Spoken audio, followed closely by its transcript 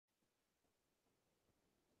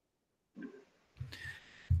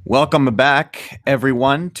Welcome back,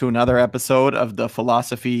 everyone, to another episode of the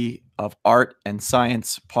Philosophy of Art and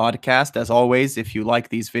Science podcast. As always, if you like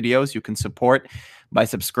these videos, you can support by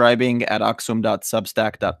subscribing at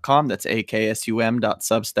aksum.substack.com. That's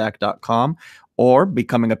aksum.substack.com, or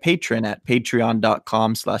becoming a patron at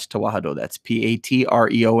patreon.com/tawahado. That's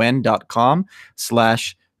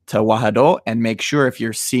patreon.com/tawahado. And make sure, if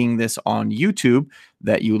you're seeing this on YouTube,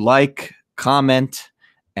 that you like, comment,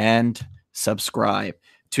 and subscribe.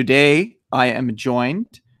 Today, I am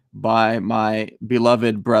joined by my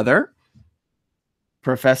beloved brother,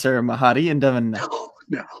 Professor Meharee Zemelak.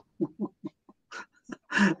 No.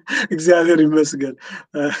 እግዚአብሔር ይመስገን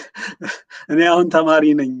እኔ አሁን ተማሪ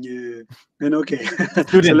ነኝ ኦኬ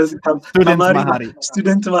ስለዚህ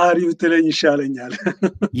ስቱደንት መሀሪ ብትለኝ ይሻለኛል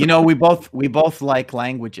You know, we both like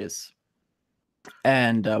languages,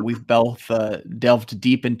 and we've both delved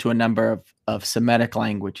deep into a number of Semitic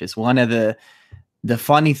languages. One of the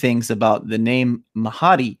funny things about the name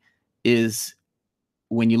Meharee is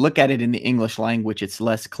when you look at it in the English language, it's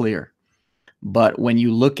less clear. But when you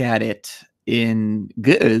look at it in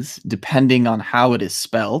Ge'ez, depending on how it is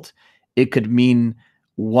spelled, it could mean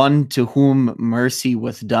one to whom mercy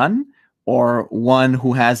was done, or one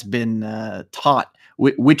who has been taught.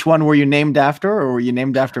 Which one were you named after, or were you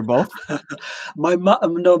named after both?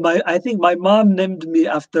 I think my mom named me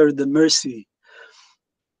after the mercy.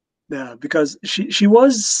 Yeah, because she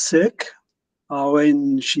was sick when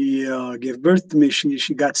she gave birth to me.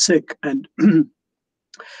 She got sick, and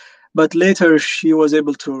but later she was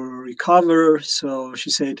able to recover. So she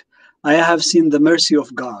said, "I have seen the mercy of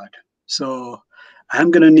God." So I'm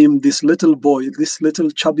gonna name this little boy, this little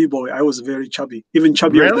chubby boy. I was very chubby, even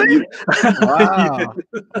chubbier than you. Wow!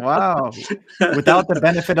 Wow! Without the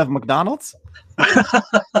benefit of McDonald's?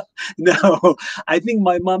 No, I think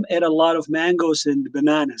my mom ate a lot of mangoes and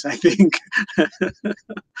bananas, I think.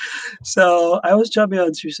 So I was chubby,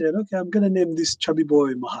 and she said, "Okay, I'm gonna name this chubby boy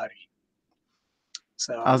Meharee."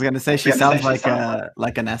 So I was gonna say she sounds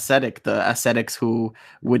like an ascetic, the ascetics who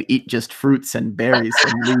would eat just fruits and berries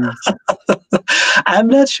and leaves. I'm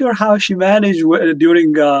not sure how she managed during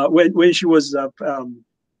when she was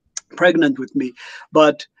pregnant with me,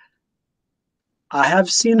 but I have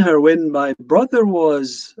seen her when my brother was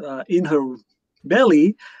in her belly.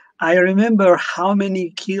 I remember how many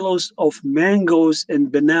kilos of mangoes and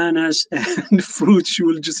bananas and fruit she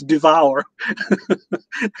will just devour.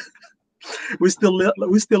 We still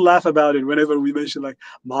laugh about it whenever we mention, like,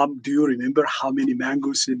 "Mom, do you remember how many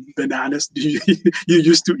mangoes and bananas you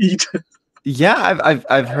used to eat?" Yeah,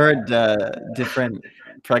 I've heard different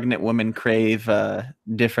pregnant women crave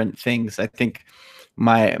different things. I think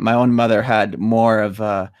my own mother had more of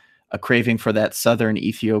a craving for that southern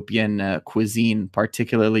Ethiopian cuisine,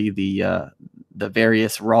 particularly the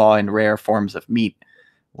various raw and rare forms of meat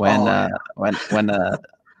when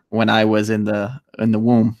I was in the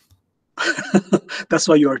womb. That's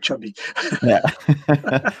why you are chubby. Yeah.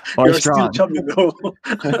 Or you're strong. Still chubby though.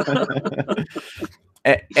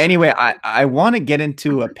 Anyway, I want to get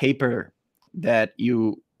into a paper that you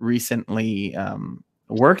recently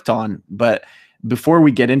worked on, but before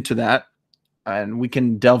we get into that, and we can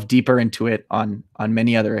delve deeper into it on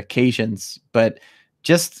many other occasions, but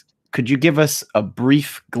just could you give us a brief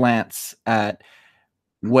glance at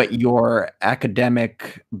what your academic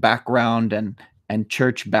background and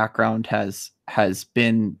church background has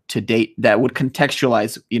been to date, that would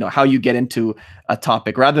contextualize, how you get into a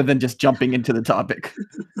topic rather than just jumping into the topic?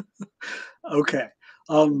 Okay.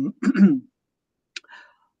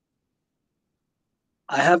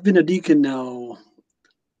 I have been a deacon now,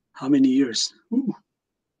 how many years? Ooh.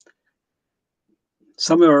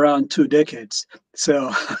 Somewhere around 2 decades.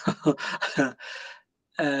 So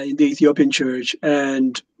in the Ethiopian church,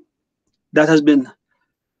 and that has been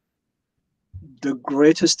the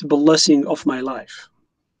greatest blessing of my life.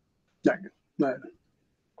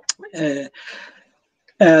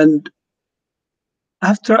 And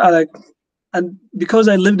after and because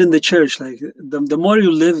I lived in the church, like the more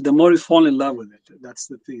you live, the more you fall in love with it. That's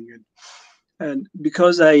the thing. And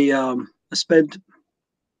because I spent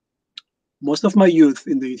most of my youth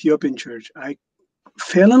in the Ethiopian church, I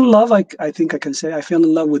fell in love. I think I can say I fell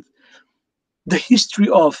in love with the history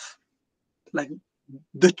of, like,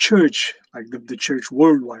 the church, like the church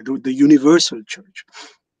worldwide, or the universal church.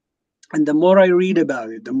 And the more I read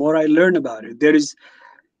about it, the more I learn about it, there is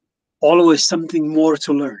always something more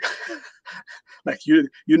to learn. Like, you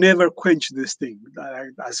never quench this thing.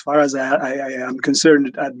 As far as I am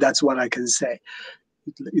concerned, that's what I can say.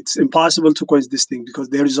 It's impossible to quench this thing because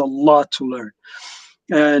there is a lot to learn.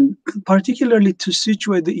 and particularly to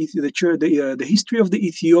situate the church, the history of the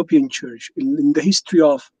Ethiopian church in the history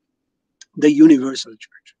of the universal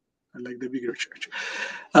church, like the bigger church.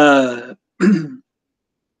 Uh,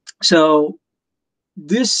 so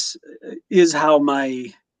this is how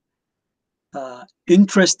my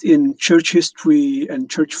interest in church history and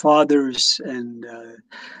church fathers and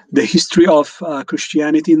the history of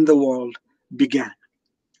Christianity in the world began,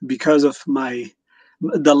 because of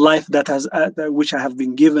the life that has which I have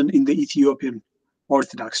been given in the Ethiopian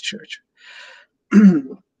Orthodox Church.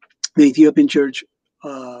 The Ethiopian Church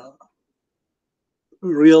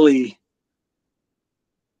really,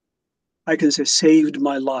 I can say, saved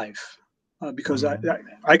my life, because I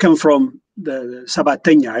come from the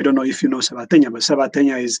Sabatenya. I don't know if you know Sabatenya, but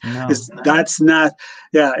Sabatenya is that's not,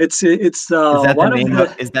 yeah, it's is that one the name of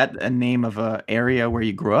the, is that a name of a area where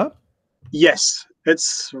you grew up? yes,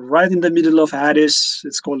 it's right in the middle of Addis.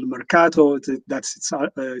 It's called Mercato. It's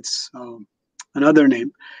another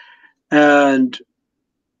name, and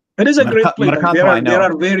it is a great place. Like Mercato, I know. there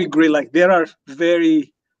are very great, like there are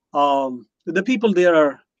very the people there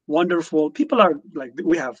are wonderful. People are like,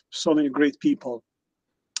 we have so many great people,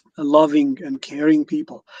 loving and caring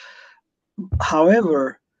people.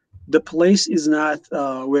 However, the place is not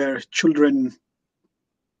where children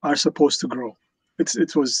are supposed to grow. It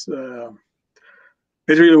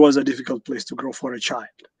really was a difficult place to grow for a child.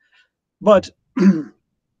 But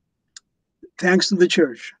thanks to the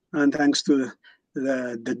church and thanks to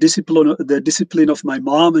the discipline of my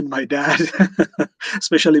mom and my dad,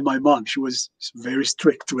 especially my mom, she was very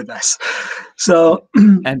strict with us. So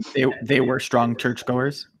and they were strong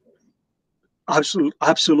churchgoers.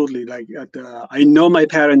 Absolutely. Like I know my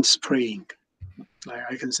parents praying.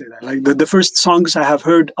 I can say that. Like the first songs I have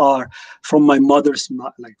heard are from my mother's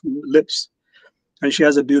like lips, and she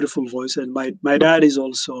has a beautiful voice. And my dad is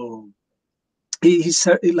also, he's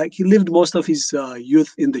like, he lived most of his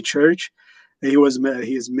youth in the church. He is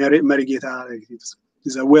married. Like he's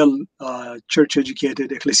a well church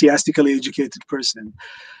educated, ecclesiastically educated person.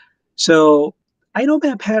 So I know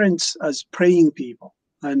my parents as praying people,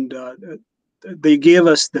 and they gave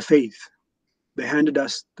us the faith. They handed to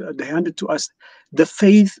us the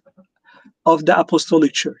faith of the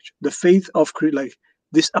apostolic church, the faith of like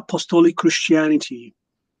this apostolic Christianity,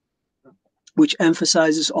 which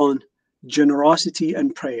emphasizes on generosity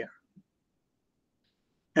and prayer,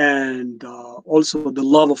 and also the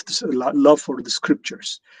love for the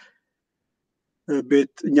scriptures. I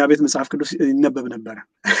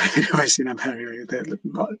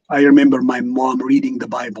remember my mom reading the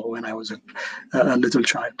Bible when I was a little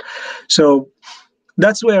child. So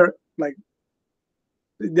that's where, like,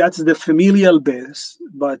 that's the familial base.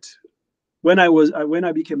 But when I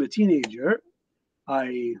became a teenager,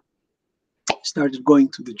 I started going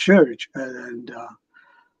to the church, and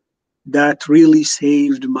that really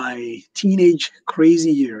saved my teenage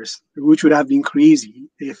crazy years, which would have been crazy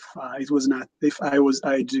if I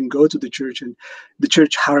didn't go to the church and the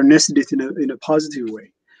church harnessed it in a positive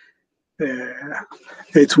way.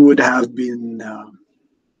 It would have been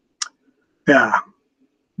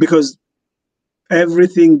because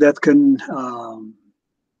everything that can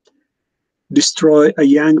destroy a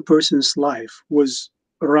young person's life was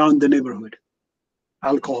around the neighborhood: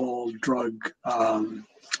 alcohol, drug,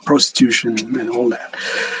 prostitution, and all that.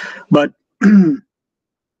 But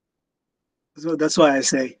so that's why I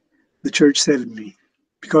say the church saved me,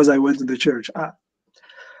 because I went to the church.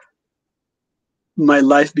 My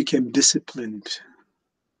life became disciplined,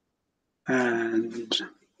 and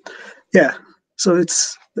so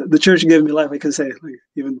it's the church gave me life. I can say, like,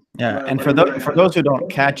 even and for those who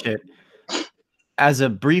don't catch it, as a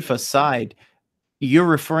brief aside, you're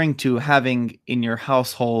referring to having in your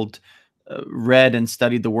household read and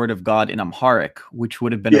studied the Word of God in Amharic, which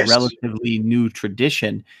would have been a relatively new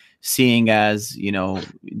tradition, seeing as,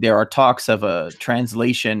 there are talks of a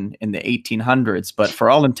translation in the 1800s, but for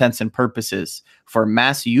all intents and purposes, for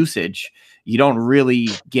mass usage, you don't really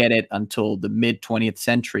get it until the mid-20th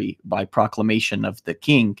century by proclamation of the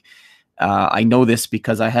king. I know this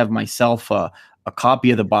because I have myself a copy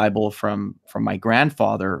of the Bible from my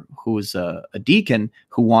grandfather, who was a deacon,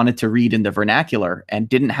 who wanted to read in the vernacular and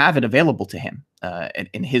didn't have it available to him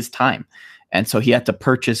in his time. And so he had to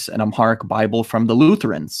purchase an Amharic Bible from the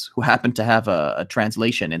Lutherans, who happened to have a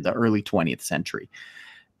translation in the early 20th century.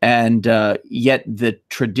 And yet the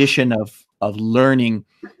tradition of learning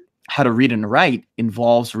how to read and write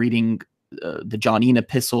involves reading the Johannine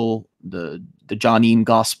Epistle, the Johannine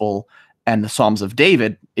Gospel, and the Psalms of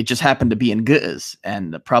David. It just happened to be in Ge'ez,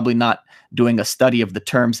 and probably not doing a study of the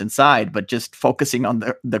terms inside, but just focusing on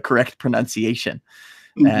the correct pronunciation.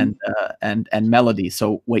 and melody.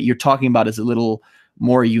 So what you're talking about is a little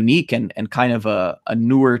more unique and kind of a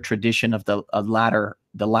newer tradition of the latter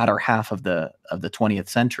half of the 20th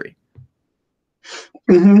century.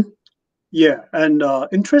 Yeah, and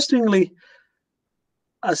interestingly,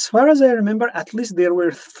 as far as I remember, at least there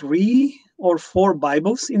were 3 or 4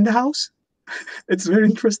 Bibles in the house. It's very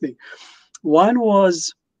interesting. One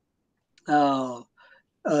was the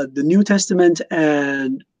New Testament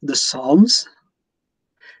and the Psalms.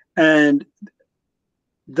 And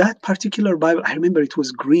that particular Bible, I remember it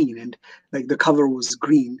was green, and like the cover was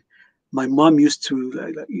green. My mom used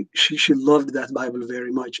to, she loved that Bible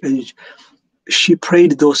very much. And she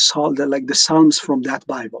prayed those psalms, like the Psalms from that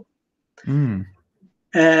Bible.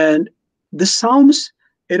 And the Psalms,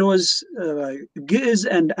 it was Ge'ez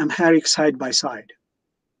and Amharic side by side.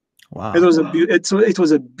 Wow! It was it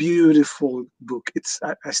was a beautiful book.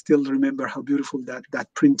 I still remember how beautiful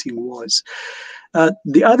that printing was.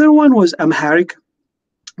 The other one was Amharic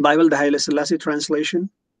Bible, the Haile Selassie translation.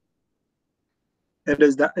 It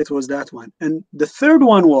was that one, and the third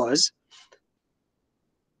one was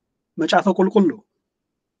Machafa Kulkullu,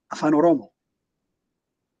 Afan Oromo.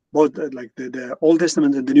 Both like the Old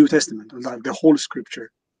Testament and the New Testament, like the whole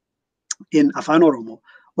scripture in Afan Oromo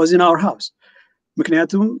was in our house.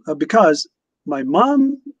 Because my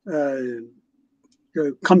mom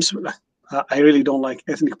comes, I really don't like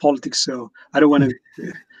ethnic politics, so I don't want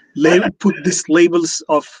to put these labels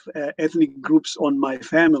of ethnic groups on my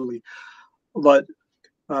family. But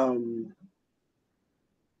my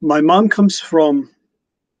mom comes from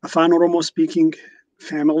Afan Oromo speaking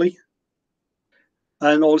family,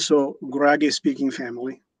 and also Gurage speaking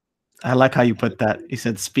family. I like how you put that. You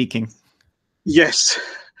said speaking. Yes,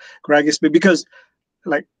 Gurage speaking, because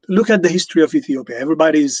like look at the history of Ethiopia.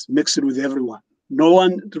 Everybody's mixed with everyone. No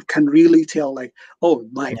one can really tell, like, oh,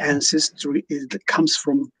 my ancestry comes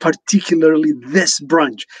from particularly this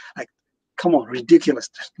branch. Like, come on, ridiculous.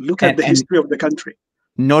 Look at the history of the country.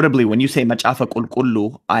 Notably, when you say Machafa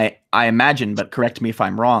Kulkullu, I imagine, but correct me if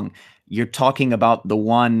I'm wrong, you're talking about the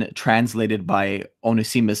one translated by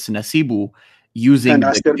Onesimus Nasibu using the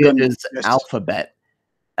Ge'ez alphabet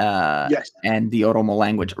and the Oromo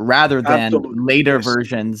language, rather than later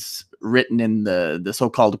versions written in the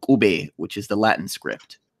so-called Kube, which is the Latin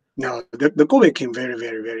script. No, the Kube came very,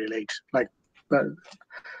 very, very late. Like,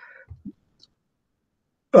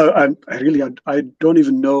 I don't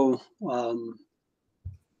even know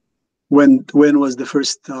when was the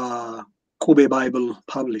first Kube Bible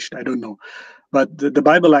published. I don't know, but the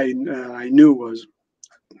Bible I knew was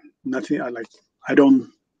nothing.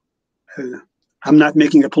 I'm not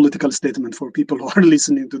making a political statement for people who are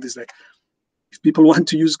listening to this. Like, if people want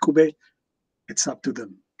to use Kube, it's up to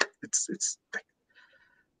them.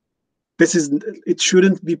 It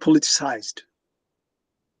shouldn't be politicized.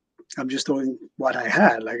 I'm just doing what I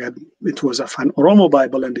had. Like, it was Afan Oromo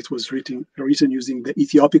Bible, and it was written using the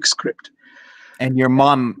Ethiopic script. And your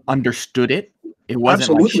mom understood it. It wasn't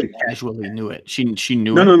Absolutely. Like she casually knew it. She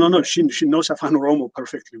knew it. No. She knows Afan Oromo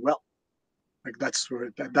perfectly well. Like, that's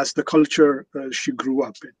the culture she grew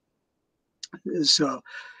up in. So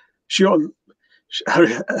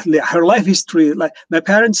her life history, like my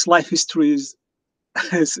parents' life history, is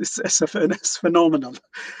phenomenal.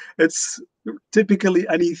 It's typically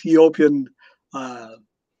an Ethiopian, a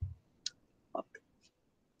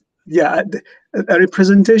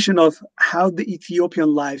representation of how the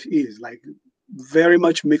Ethiopian life is, like very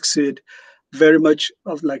much mixed, very much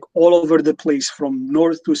of like all over the place, from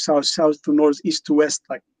north to south, south to north, east to west.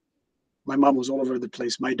 Like, my mom was all over the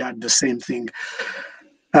place. My dad, the same thing.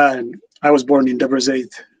 And I was born in Debre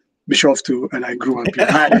Zeit, Bishoftu, and I grew up in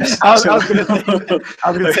Addis. I was going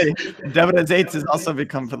to say, Debre Zeit has also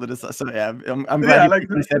become politicized. So yeah, I'm glad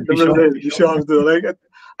you said Bishoftu. Like,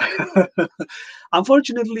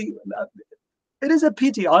 unfortunately, it is a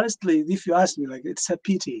pity. Honestly, if you ask me, like, it's a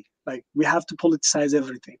pity. Like, we have to politicize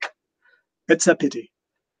everything. It's a pity.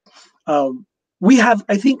 We have,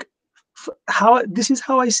 I think, this is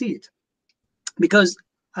how I see it, because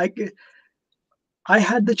I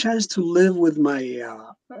had the chance to live with my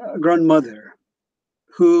grandmother,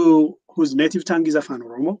 whose native tongue is Afan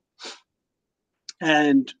Oromo,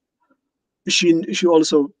 and she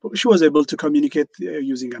was able to communicate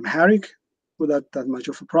using Amharic without that much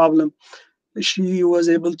of a problem. She was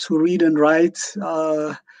able to read and write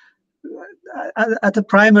at a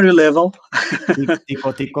primary level.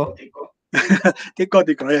 Tico tico. Tico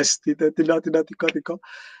tico, yes, tico tico,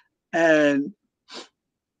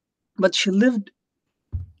 but she lived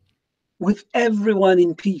with everyone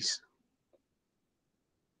in peace.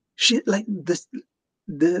 She, like,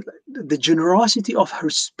 the generosity of her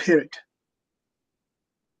spirit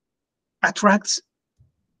attracts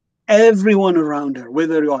everyone around her,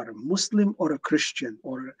 whether you are a Muslim or a Christian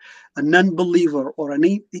or a non-believer or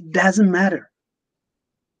it doesn't matter.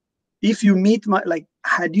 If you meet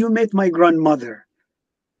had you met my grandmother,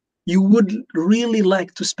 you would really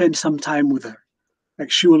like to spend some time with her.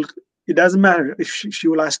 Like it doesn't matter if she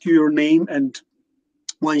will ask you your name, and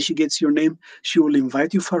when she gets your name, she will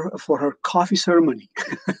invite you for her coffee ceremony,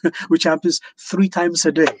 which happens 3 times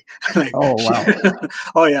a day. Like Oh, wow.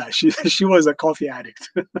 oh yeah, she was a coffee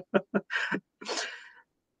addict.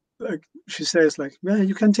 Like she says, like, man,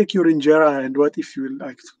 you can take your injera, and what if you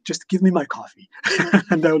like, just give me my coffee,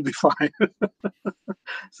 and that will be fine.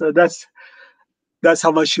 So that's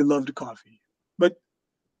how much she loved coffee. But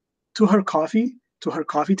to her coffee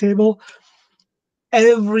table,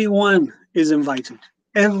 everyone is invited.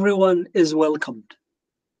 Everyone is welcomed.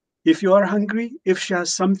 If you are hungry, if she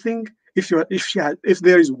has something, if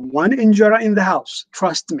there is one injera in the house,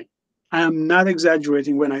 trust me, I am not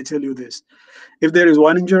exaggerating when I tell you this. If there is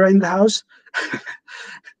one injera in the house,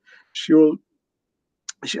 she will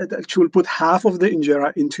put half of the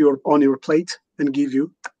injera on your plate and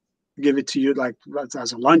give it to you like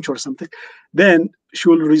as a lunch or something. Then she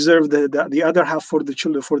will reserve the other half for the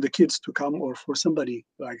children, for the kids to come, or for somebody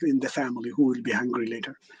like in the family who will be hungry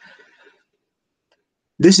later.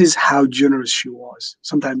 This is how generous she was.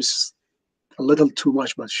 Sometimes a little too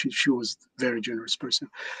much, but she was a very generous person.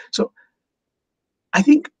 So I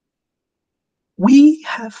think we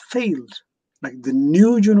have failed, like the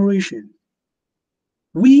new generation,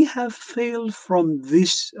 we have failed from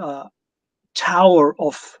this tower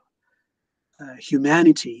of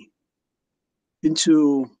humanity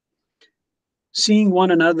into seeing one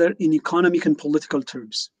another in economic and political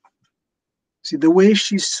terms. See, the way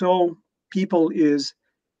she saw people is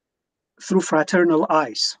through fraternal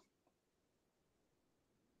eyes.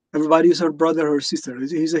 Everybody is her brother, her sister.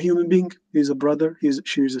 He's a human being. He's a brother.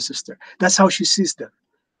 She is a sister. That's how she sees them.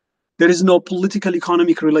 There is no political,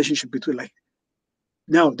 economic relationship between. Like,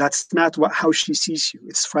 no, that's not how she sees you.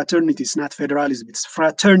 It's fraternity. It's not federalism. It's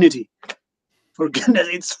fraternity. For goodness,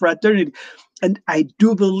 it's fraternity. And I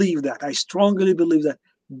do believe that. I strongly believe that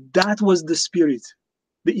that was the spirit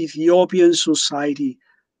the Ethiopian society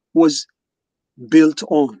was built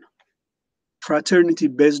on. Fraternity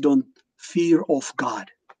based on fear of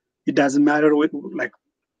God. It doesn't matter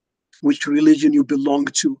which religion you belong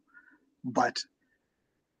to, but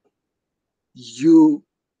you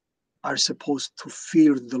are supposed to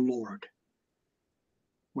fear the Lord.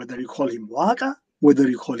 Whether you call him Waka, whether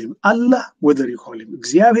you call him Allah, whether you call him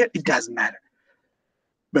Xavier, it doesn't matter.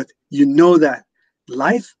 But you know that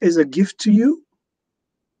life is a gift to you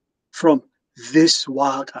from this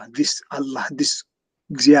Waka, this Allah, this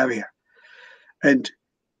Xavier. And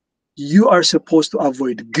you are supposed to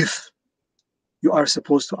avoid gif. You are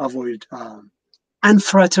supposed to avoid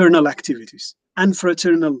unfraternal activities,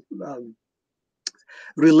 unfraternal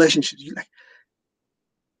relationships.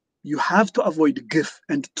 You have to avoid gif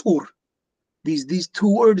and tur. These 2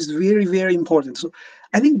 words very, very important. So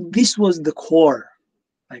I think this was the core.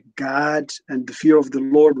 Like God and the fear of the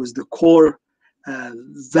Lord was the core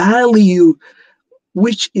value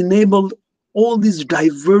which enabled all these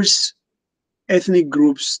diverse ethnic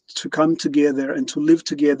groups to come together and to live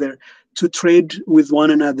together, to trade with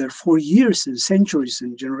one another for years and centuries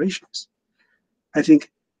and generations. I think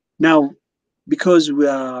now, because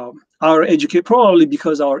probably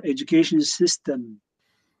because our education system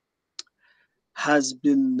has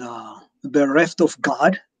been bereft of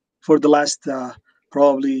God for the last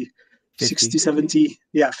probably 50. 60, 70,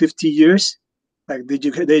 50 years. Like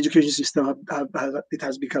the education system, it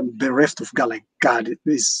has become bereft of God. Like God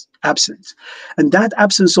is absent, and that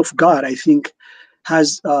absence of God, I think,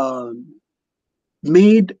 has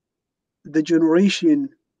made the generation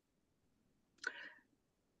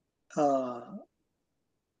to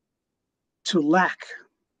lack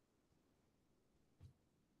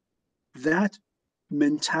that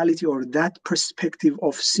mentality or that perspective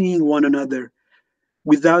of seeing one another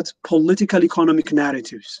without political economic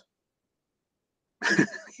narratives.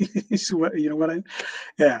 You know what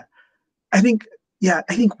yeah. I think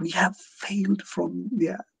we have failed we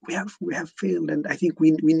have failed, and I think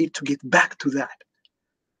we need to get back to that.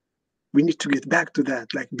 We need to get back to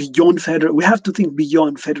that, like beyond we have to think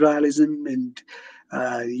beyond federalism and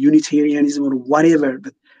Unitarianism or whatever,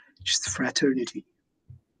 but just fraternity.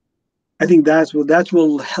 I think that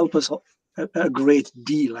will help us a great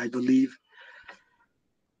deal, I believe.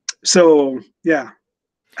 So yeah.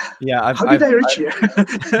 Yeah, How did I reach here?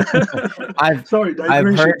 Sorry, I've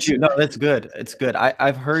heard digressions. you. No, that's good. It's good.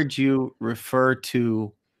 I've heard you refer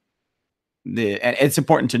to and it's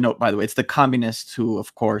important to note, by the way, it's the communists who,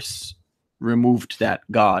 of course, removed that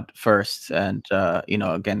God first. And you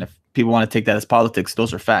know, again, if people want to take that as politics,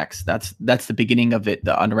 those are facts. That's the beginning of it,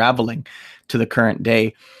 the unraveling to the current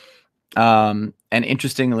day. And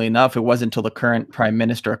interestingly enough, it wasn't until the current prime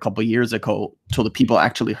minister a couple of years ago till the people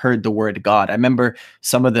actually heard the word God. I remember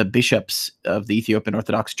some of the bishops of the Ethiopian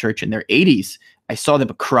Orthodox Church in their 80s. I saw them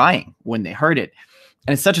crying when they heard it.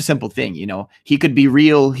 And it's such a simple thing, you know. He could be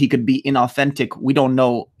real, he could be inauthentic. We don't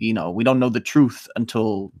know, you know, we don't know the truth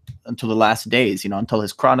until the last days, you know, until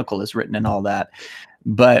his chronicle is written and all that.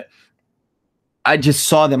 But I just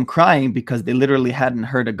saw them crying because they literally hadn't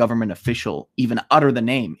heard a government official even utter the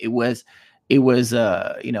name. It was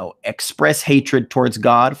you know, express hatred towards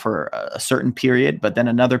God for a certain period, but then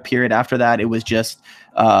another period after that, it was just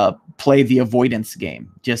play the avoidance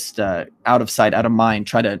game, just out of sight, out of mind,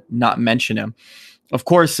 try to not mention him. Of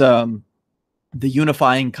course, the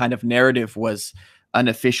unifying kind of narrative was an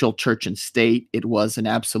official church and state. It was an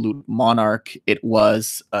absolute monarch. It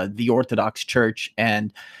was the Orthodox Church,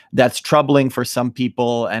 and that's troubling for some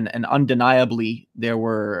people. And undeniably, there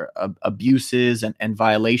were abuses and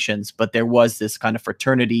violations, but there was this kind of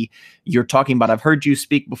fraternity you're talking about. I've heard you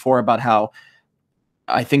speak before about how,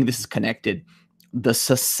 I think this is connected, the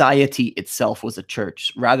society itself was a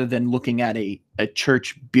church, rather than looking at a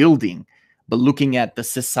church building, but looking at the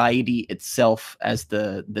society itself as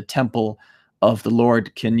the temple of the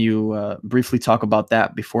Lord. Can you briefly talk about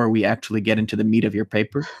that before we actually get into the meat of your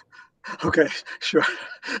paper? Okay, sure.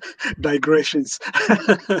 Digressions.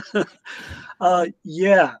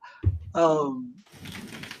 Yeah.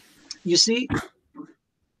 You see,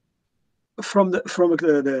 from the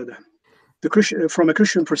Christian, from a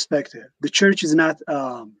Christian perspective, the church is not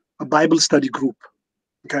a Bible study group.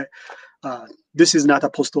 Okay, this is not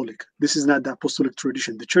apostolic. This is not the apostolic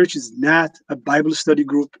tradition. The church is not a Bible study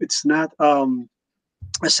group. It's not a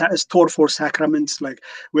store for sacraments, like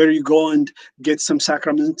where you go and get some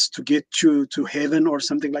sacraments to get you to heaven or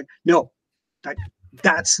something like. No,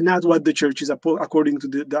 that's not what the church is according to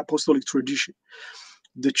the apostolic tradition.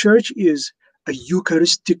 The church is a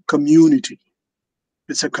Eucharistic community.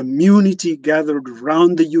 It's a community gathered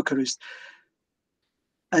around the Eucharist.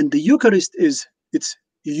 And the Eucharist it's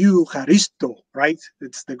Eucharisto, right?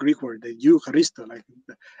 It's the Greek word, the Eucharisto, like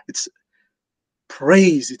it's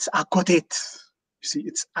praise, it's akotet. You see,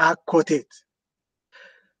 it's akotet.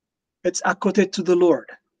 It's akotet to the Lord.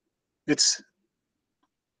 It's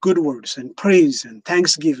good words and praise and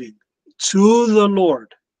thanksgiving to the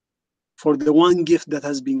Lord for the one gift that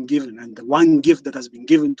has been given. And the one gift that has been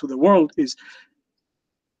given to the world is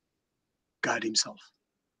God himself.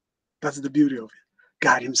 That's the beauty of it.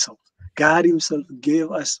 God himself. God himself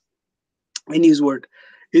gave us in his word,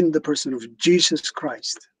 in the person of Jesus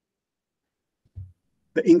Christ,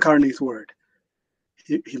 the incarnate word.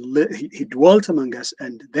 He dwelt among us,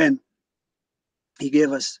 and then he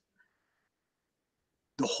gave us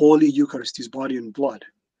the Holy Eucharist, his body and blood.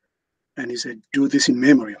 And he said, do this in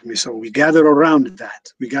memory of me. So we gather around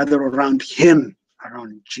that. We gather around him,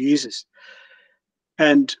 around Jesus.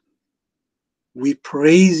 And we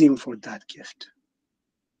praise him for that gift,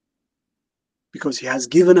 because he has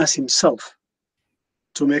given us himself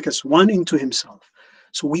to make us one into himself.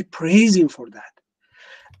 So we praise him for that.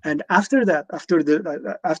 And after that, after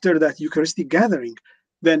that Eucharistic gathering,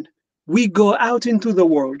 then we go out into the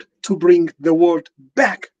world to bring the world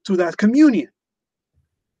back to that communion.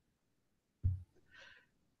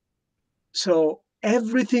 So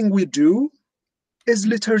everything we do is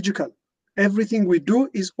liturgical. Everything we do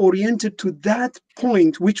is oriented to that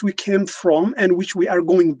point which we came from and which we are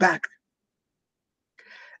going back.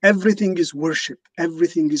 Everything is worship.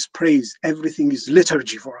 Everything is praise. Everything is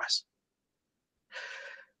liturgy for us.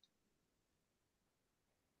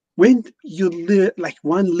 When you live, like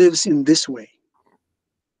one lives in this way,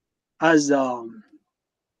 as Father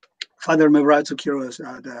Mebrato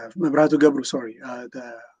Gebru, sorry,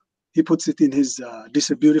 he puts it in his this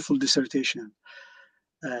beautiful dissertation,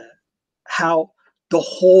 how the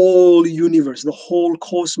whole universe, the whole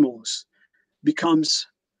cosmos becomes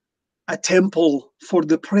a temple for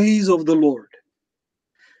the praise of the Lord.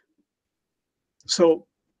 So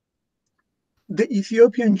the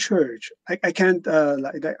Ethiopian church, I can't,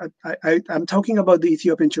 I'm talking about the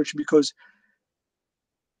Ethiopian church because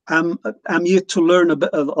I'm yet to learn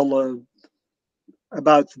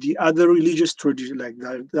about the other religious tradition, like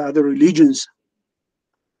the other religions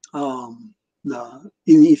in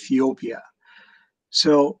Ethiopia.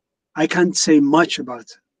 So I can't say much about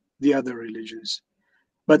the other religions,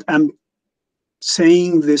 but I'm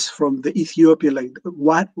saying this from the Ethiopia, like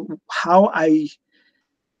how I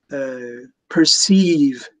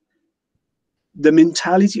perceive the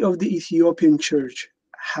mentality of the Ethiopian church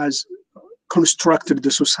has constructed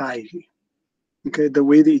the society. Okay, the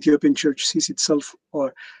way the Ethiopian church sees itself,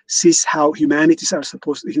 or sees how humanity is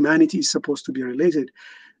supposed to be related,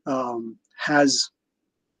 has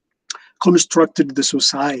constructed the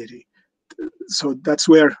society. So that's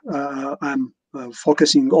where I'm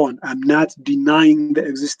focusing on. I'm not denying the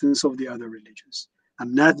existence of the other religions.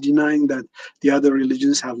 I'm not denying that the other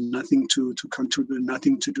religions have nothing to contribute,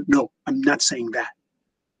 nothing to do. No, I'm not saying that.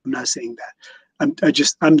 I'm not saying that.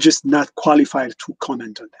 I'm just not qualified to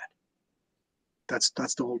comment on that.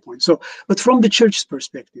 That's the whole point. So, but from the church's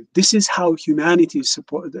perspective, this is how humanity is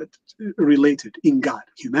related in God.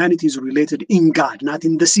 Humanity is related in God, not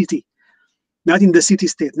in the city, not in the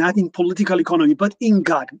city-state, not in political economy, but in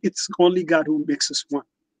God. It's only God who makes us one.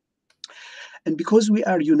 And because we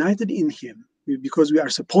are united in Him, because we are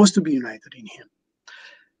supposed to be united in Him,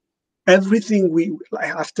 everything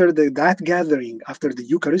after that gathering, after the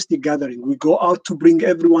Eucharistic gathering, we go out to bring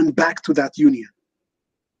everyone back to that union.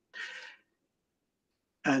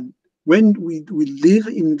 And when we live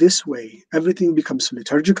in this way, everything becomes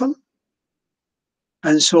liturgical.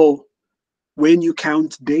 And so when you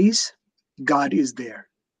count days, God is there.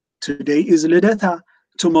 Today is Lidata,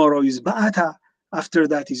 tomorrow is Ba'ata, after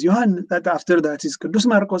that is Yohan, after that is Kudus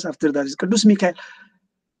Marcos, after that is Kudus Mikael.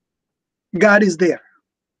 God is there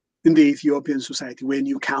in the Ethiopian society when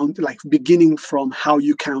you count, like beginning from how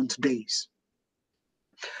you count days.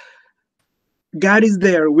 God is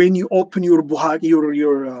there when you open your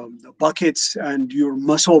buckets and your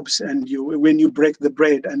masobs, and when you break the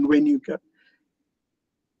bread, and when you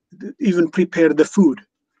even prepare the food.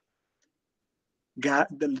 God,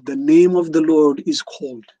 the name of the Lord is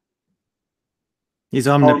called. He's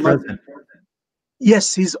omnipresent.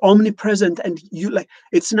 Yes, He's omnipresent, and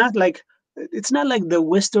it's not like the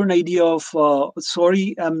Western idea of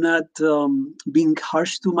sorry, I'm not being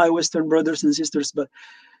harsh to my Western brothers and sisters, but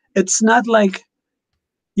it's not like,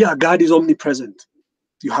 yeah, God is omnipresent.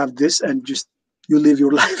 You have this, and just you live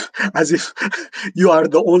your life as if you are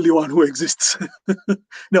the only one who exists.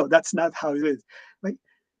 No, that's not how it is. Like,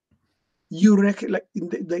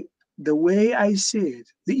 the way I see it,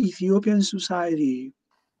 the Ethiopian society,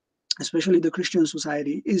 especially the Christian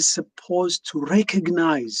society, is supposed to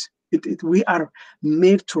recognize it. We are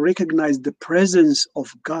made to recognize the presence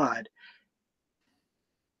of God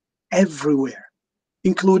everywhere,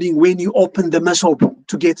 including when you open the masob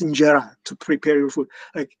to get injera, to prepare your food.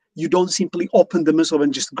 Like, you don't simply open the masob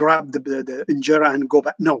and just grab the injera and go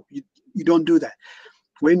back. No, you don't do that.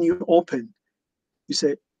 When you open, you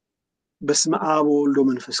say, Besma Ab Wawalad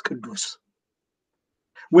Wamanfas Qudus.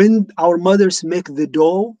 When our mothers make the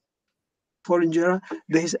dough for injera,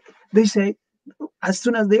 they say, as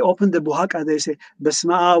soon as they open the buhaka, they say,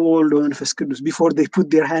 Besma Ab Wawalad Wamanfas Qudus, before they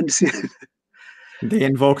put their hands in. They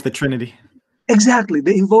invoke the Trinity. Exactly.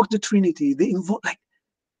 They invoke the Trinity. They invoke, like,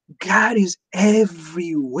 God is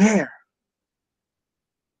everywhere.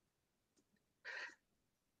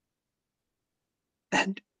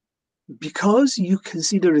 And because you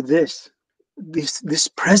consider this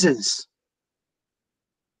presence,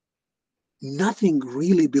 nothing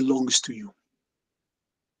really belongs to you.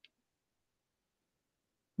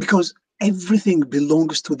 Because everything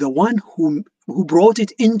belongs to the one who brought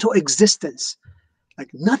it into existence. Like,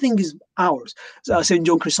 nothing is ours. So St.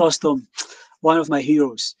 John Chrysostom, one of my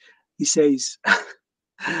heroes, he says,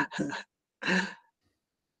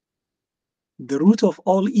 the root of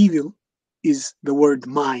all evil is the word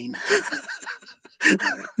mine.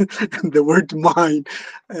 The word mine.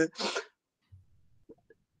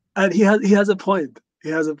 And he has a point. He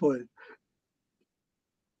has a point.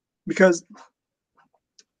 Because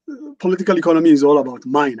political economy is all about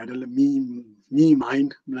mine. Me,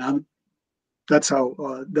 mine. That's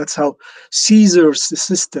how Caesar's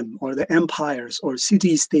system, or the empires, or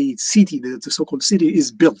city-states, the so-called city,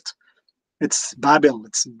 is built. It's Babel.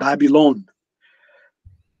 It's Babylon,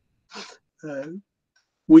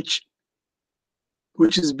 which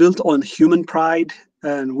is built on human pride,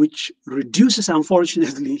 and which reduces,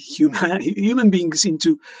 unfortunately, human beings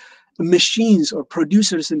into machines, or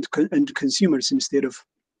producers and consumers, instead of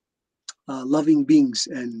loving beings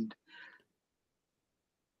and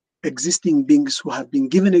existing beings who have been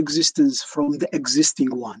given existence from the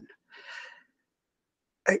existing one.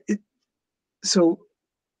 So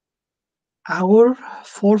our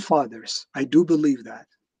forefathers, I do believe that,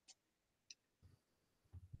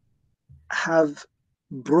 have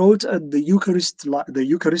brought the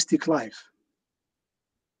Eucharistic life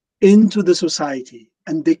into the society,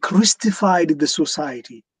 and they Christified the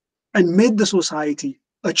society and made the society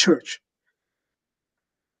a church.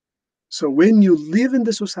 So when you live in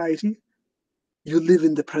the society, you live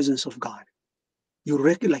in the presence of God. You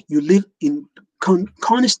like you live in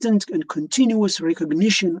constant and continuous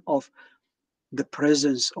recognition of the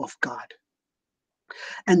presence of God,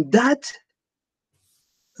 and that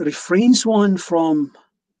refrains one from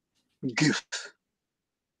gift,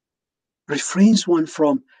 refrains one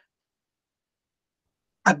from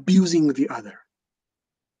abusing the other,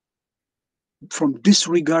 from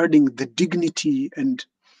disregarding the dignity and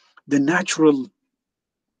the natural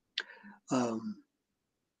um,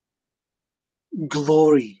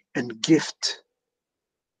 glory and gift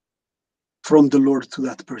from the Lord to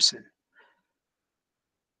that person.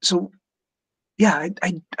 So, yeah,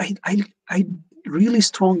 I really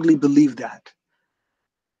strongly believe that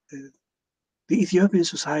the Ethiopian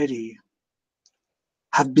society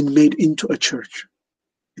have been made into a church.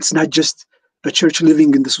 It's not just a church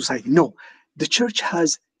living in the society. No, the church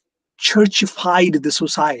has churchified the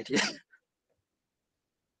society.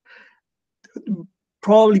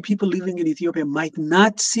 Probably people living in Ethiopia might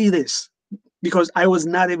not see this because I was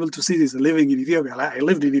not able to see this living in Ethiopia. I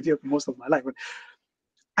lived in Ethiopia most of my life, but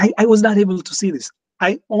I was not able to see this.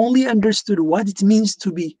 I only understood what it means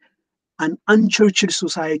to be an unchurched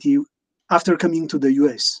society after coming to the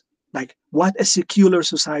US, like what a secular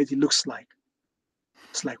society looks like.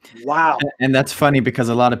 It's like, wow. And that's funny because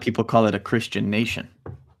a lot of people call it a Christian nation.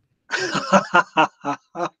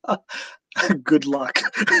 Good luck.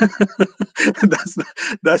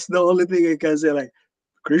 that's the only thing I can say. Like,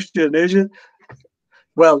 Christian nation.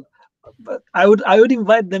 Well, but I would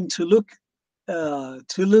invite them to look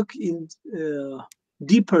in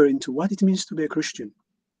deeper into what it means to be a Christian.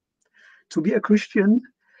 To be a Christian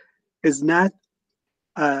is not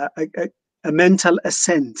a mental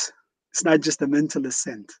assent. It's not just a mental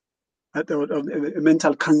assent, a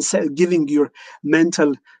mental consent, giving your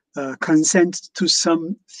mental consent to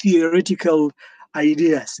some theoretical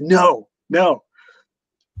ideas. No, no.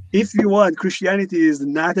 If you want, Christianity is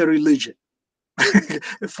not a religion.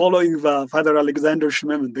 Following Father Alexander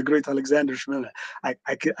Schmemann, the great Alexander Schmemann,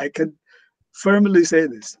 I can firmly say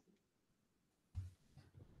this.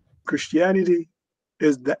 Christianity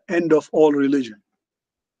is the end of all religion.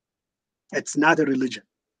 It's not a religion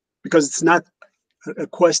because it's not a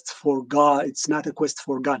quest for God. It's not a quest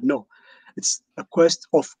for God. No, it's a quest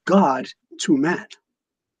of God to man.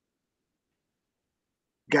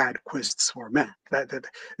 God quests for man. That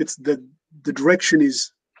it's the direction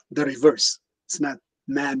is the reverse. It's not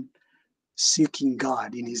man seeking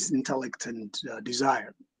God in his intellect and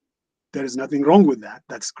desire. There is nothing wrong with that.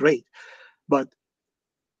 That's great, but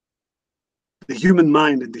the human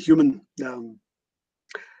mind and the human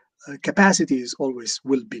capacities always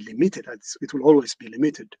will be limited. It will always be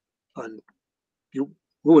limited, and we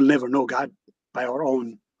will never know God by our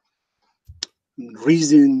own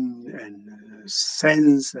reason and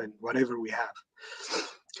sense and whatever we have.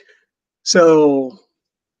 So,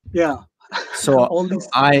 yeah. So all these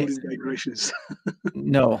digressions.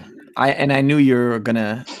 No, I knew you were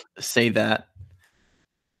gonna say that.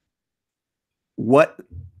 What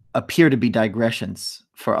appear to be digressions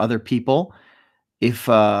for other people, if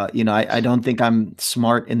I don't think I'm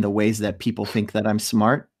smart in the ways that people think that I'm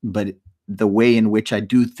smart, but the way in which I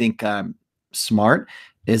do think I'm smart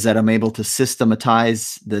is that I'm able to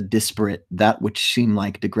systematize the disparate, that which seem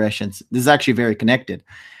like digressions. This is actually very connected.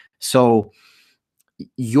 So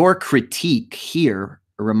your critique here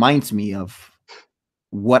reminds me of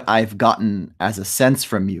what I've gotten as a sense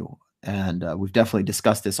from you. And we've definitely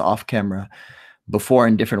discussed this off camera before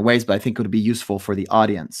in different ways, but I think it would be useful for the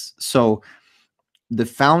audience. So the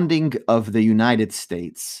founding of the United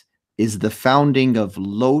States is the founding of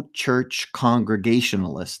low church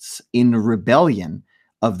Congregationalists in rebellion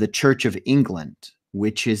of the Church of England,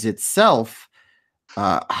 which is itself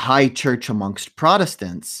high church amongst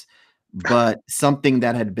Protestants, but something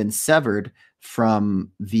that had been severed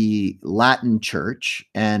from the Latin Church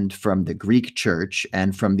and from the Greek Church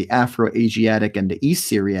and from the Afro-Asiatic and the East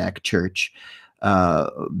Syriac Church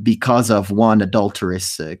because of one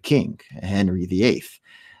adulterous king, Henry VIII.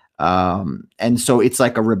 And so it's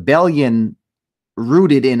like a rebellion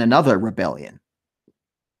rooted in another rebellion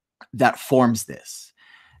that forms this.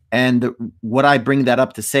 And what I bring that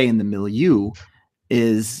up to say in the milieu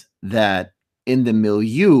is that in the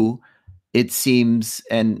milieu, it seems,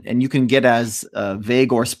 and you can get as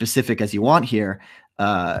vague or specific as you want here,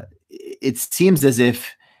 it seems as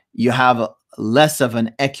if you have less of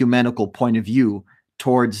an ecumenical point of view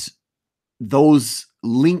towards those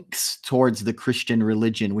links towards the Christian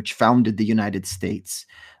religion which founded the United States,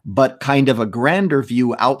 but kind of a grander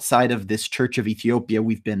view outside of this Church of Ethiopia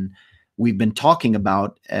we've been talking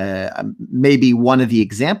about. Maybe one of the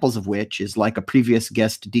examples of which is, like a previous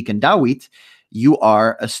guest, Deacon Dawit, you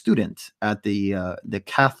are a student at the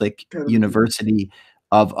Catholic University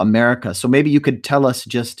of America. So maybe you could tell us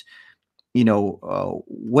just,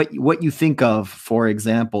 what you think of, for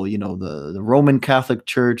example, the Roman Catholic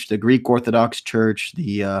Church, the Greek Orthodox Church,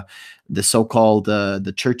 the so-called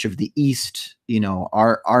the Church of the East,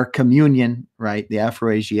 our communion, right? The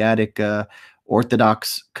Afro-Asiatic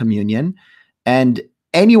Orthodox Communion. And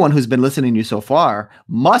anyone who's been listening to you so far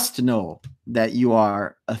must know that you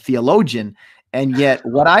are a theologian. And yet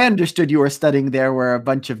what I understood you were studying there were a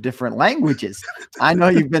bunch of different languages. I know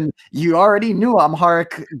you already knew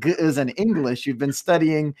Amharic is an English. You've been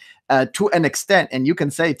studying to an extent, and you can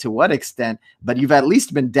say to what extent, but you've at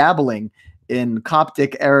least been dabbling in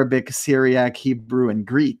Coptic, Arabic, Syriac, Hebrew, and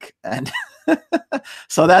Greek. And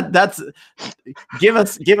so that's give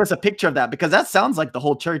us a picture of that, because that sounds like the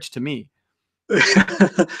whole church to me.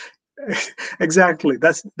 Exactly.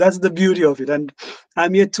 That's the beauty of it. And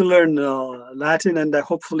I'm yet to learn Latin, and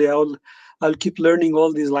hopefully I'll keep learning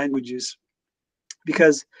all these languages,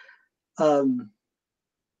 because there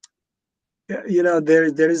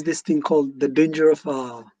is this thing called the danger of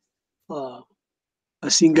a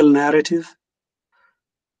single narrative.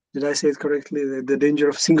 Did I say it correctly? The danger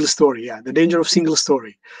of single story. Yeah, the danger of single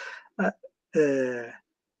story.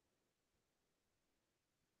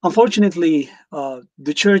 Unfortunately,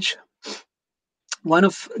 the church, one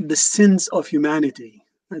of the sins of humanity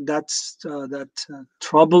that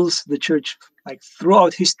troubles the church like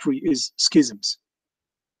throughout history is schisms.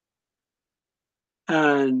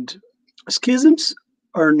 And schisms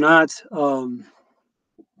are not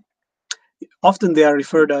often they are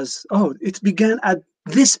referred as, oh, it began at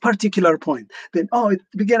this particular point, then it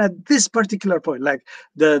began at this particular point, like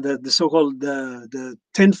the so-called the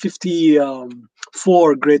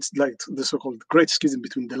 1054 great, like the so-called great schism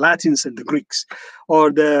between the Latins and the Greeks,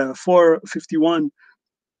 or the 451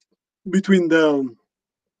 between the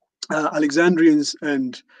Alexandrians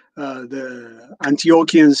and the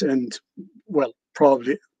Antiochians, and, well,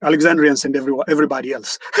 probably Alexandrians and everybody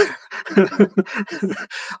else.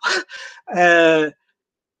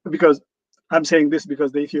 Because I'm saying this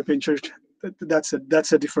because the Ethiopian church, that's a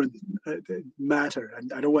different matter,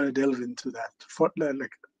 and I don't want to delve into that.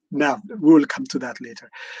 Now we will come to that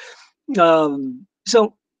later.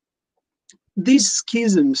 So these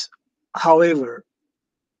schisms, however,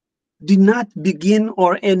 did not begin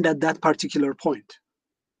or end at that particular point,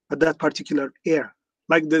 at that particular era.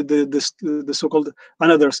 Like the so-called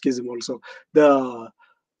another schism also, the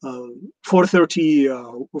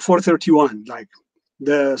 431, like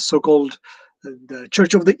the so-called the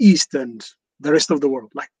Church of the East and the rest of the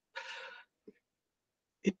world. Like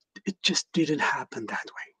it just didn't happen that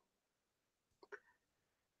way.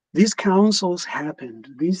 These councils happened.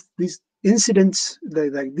 These incidents,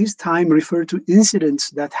 like this time, refer to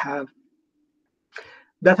incidents that have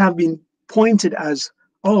been pointed as,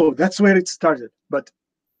 oh, that's where it started. But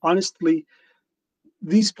honestly,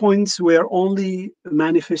 these points were only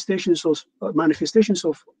manifestations of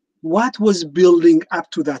what was building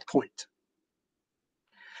up to that point.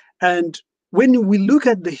 And when we look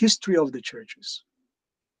at the history of the churches,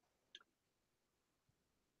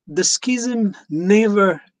 the schism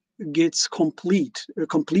never gets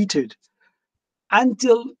completed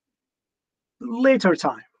until later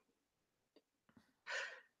time.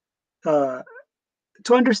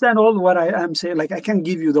 To understand all what I am saying, like I can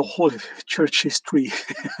give you the whole church history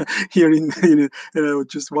here in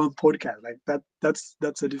just one podcast. Like that's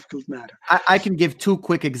a difficult matter. I can give two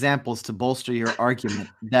quick examples to bolster your argument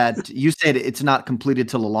that you said it's not completed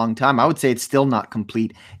till a long time. I would say it's still not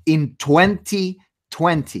complete. In 2020,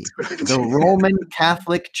 the Roman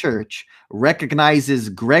Catholic Church recognizes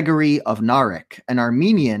Gregory of Narek, an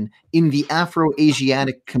Armenian, in the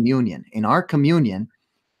Afro-Asiatic Communion. In our communion,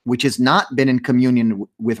 which has not been in communion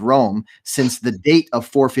with Rome since the date of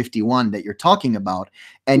 451 that you're talking about,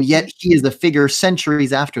 and yet he is a figure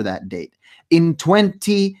centuries after that date. In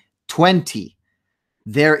 2020,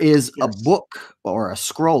 there is a book or a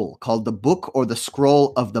scroll called the Book or the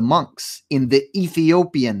Scroll of the Monks in the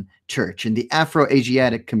Ethiopian Church, in the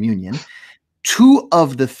Afro-Asiatic Communion. Two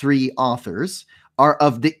of the three authors are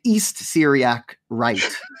of the East Syriac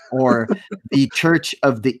Rite, or the Church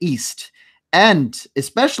of the East. And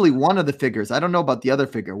especially one of the figures, I don't know about the other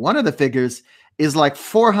figure, one of the figures is like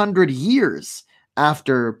 400 years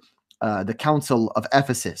after the Council of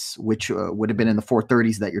Ephesus, which would have been in the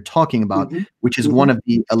 430s that you're talking about, which is one of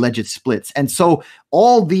the alleged splits. And so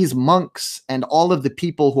all these monks and all of the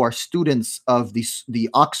people who are students of the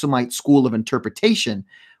Aksumite school of interpretation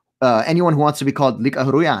anyone who wants to be called Lik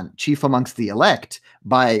Ahruyan, chief amongst the elect,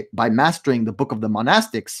 by mastering the book of the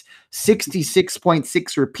monastics,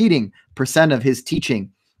 66.6 repeating % of his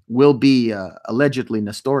teaching will be allegedly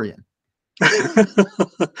Nestorian.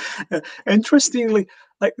 Interestingly,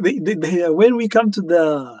 like when we come to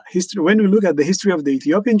the history, when we look at the history of the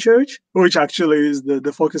Ethiopian church, which actually is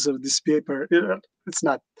the focus of this paper, it's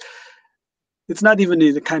not even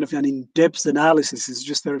a kind of an in-depth analysis. It's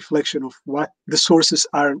just a reflection of what the sources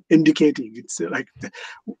are indicating. It's like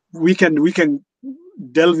we can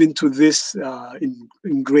delve into this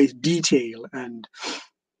in great detail, and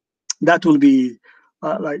that will be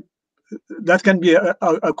like that can be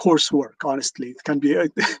a coursework. Honestly, it can be a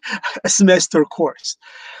semester course.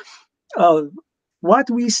 What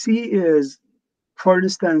we see is, for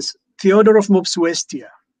instance, Theodore of Mopsuestia.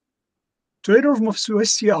 Theodore of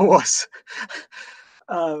Mopsuestia was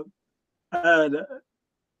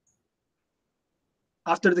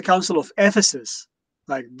after the Council of Ephesus.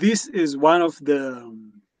 Like, this is one of the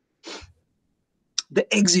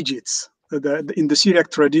exegetes in the Syriac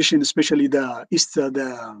tradition, especially the East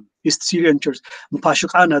Syrian church,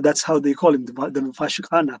 Mufashikana. That's how they call him, the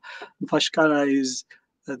Mufashikana. Mufashikana is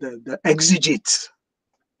the exegete.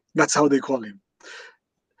 That's how they call him.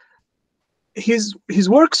 His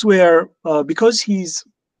works were, because he's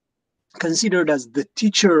considered as the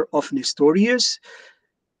teacher of Nestorius,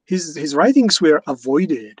 his writings were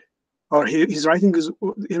avoided, or his writings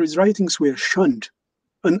were shunned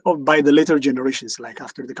by the later generations, like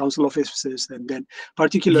after the Council of Ephesus, and then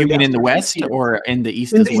particularly. You mean in the after West or in the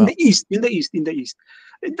East as well? In the East. In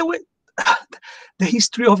the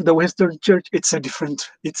history of the Western Church, it's a different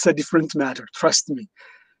matter. Trust me,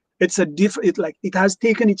 it's a different. It has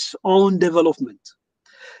taken its own development.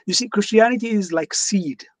 You see, Christianity is like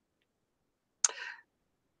seed.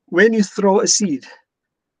 When you throw a seed,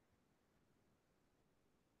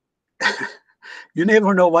 you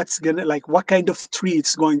never know what kind of tree it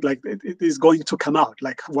is going to come out,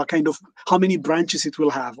 like how many branches it will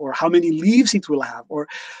have, or how many leaves it will have, or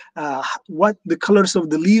what the colors of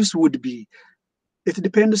the leaves would be. It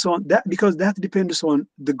depends on that, because that depends on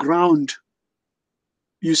the ground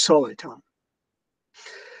you sow it on.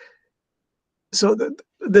 So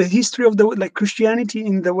the history of Christianity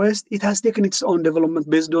in the West, it has taken its own development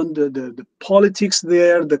based on the politics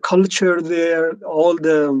there, the culture there, all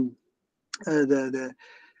the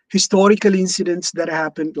historical incidents that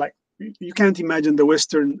happened. Like, you can't imagine the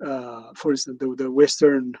Western, for instance, the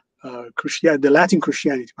Western Christianity, the Latin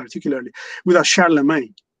Christianity particularly, without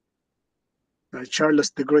Charlemagne,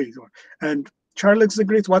 Charles the Great. And Charles the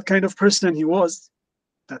Great, what kind of person he was,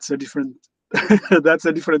 that's a different that's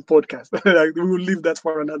a different podcast. We will leave that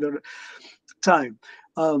for another time.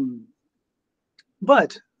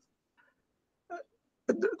 But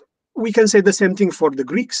we can say the same thing for the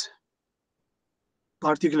Greeks,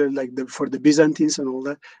 particularly for the Byzantines and all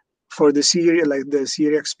that, for the Syria, like the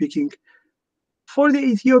Syriac speaking. For the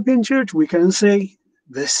Ethiopian church, we can say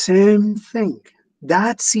the same thing.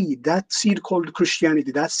 That seed called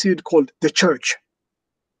Christianity, that seed called the church.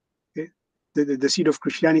 Okay? The seed of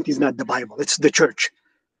Christianity is not the Bible, it's the church.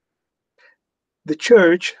 The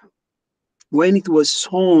church, when it was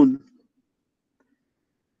sown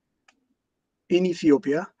in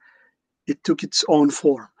Ethiopia, it took its own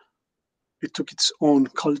form. It took its own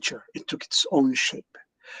culture. It took its own shape.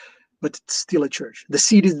 But it's still a church. The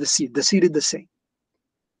seed is the seed. The seed is the same.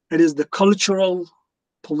 It is the cultural,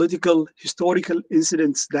 political, historical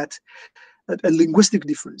incidents that linguistic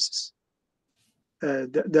differences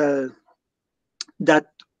that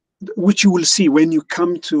which you will see when you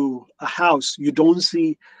come to a house. You don't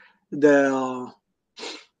see the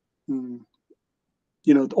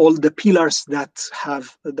all the pillars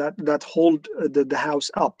that hold the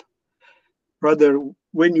house up. Rather,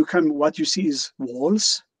 when you come, what you see is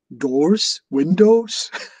walls, doors,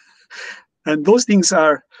 windows, and those things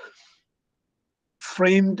are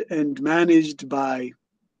framed and managed by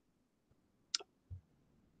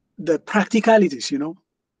the practicalities, the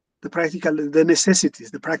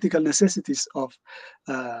practical necessities of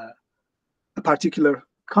a particular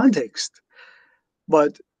context.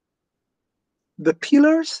 But the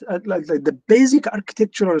pillars, like the basic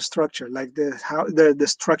architectural structure, like the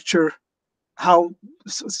structure, how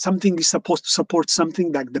something is supposed to support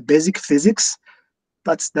something, like the basic physics,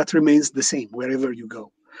 that remains the same wherever you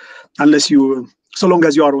go, unless so long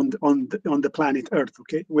as you are on the planet Earth.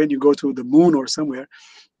 Okay, when you go to the moon or somewhere,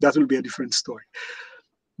 that will be a different story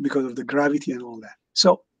because of the gravity and all that.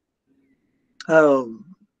 So the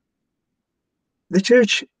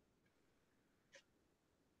church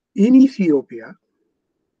in Ethiopia,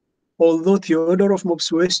 although Theodore of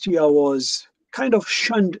Mopsuestia was kind of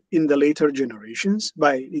shunned in the later generations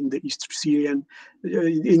in the East Syrian,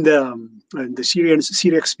 in the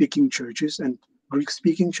Syriac-speaking churches and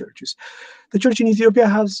Greek-speaking churches. The church in Ethiopia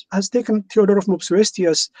has taken Theodore of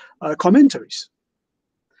Mopsuestius' commentaries.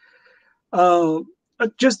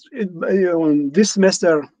 Just this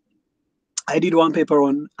semester, I did one paper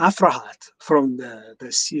on Afrahat from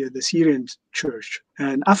the Syrian church,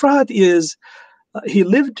 and Afrahat is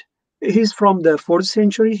he's from the 4th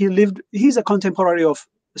century. He's a contemporary of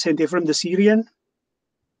Saint Ephraim the Syrian.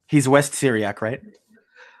 He's West Syriac, right?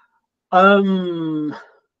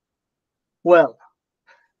 Well,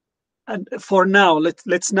 and for now,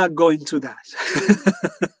 let's not go into that.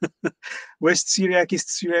 West Syriac, East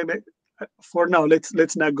Syriac. For now,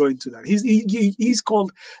 let's not go into that. He's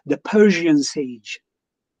called the Persian sage.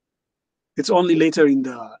 It's only later in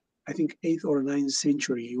the, I think, 8th or 9th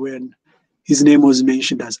century when his name was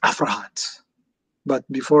mentioned as Afrahat. But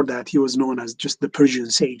before that, he was known as just the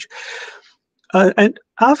Persian sage. And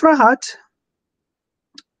Afrahat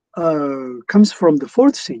comes from the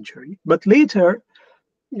 4th century, but later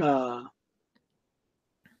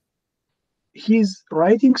his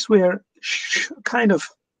writings were kind of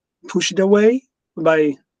pushed away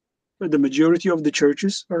by the majority of the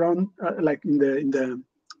churches around, like in the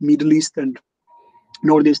Middle East and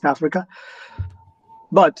Northeast Africa.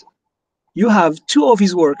 But you have 2 of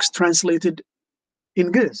his works translated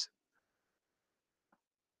in Ge'ez.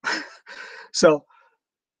 So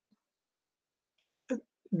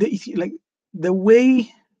the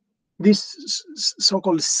way these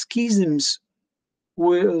so-called schisms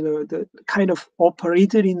were kind of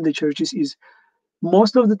operated in the churches is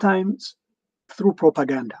most of the times through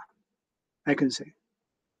propaganda, I can say.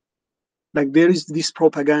 Like there is this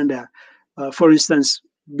propaganda, for instance,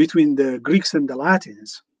 between the Greeks and the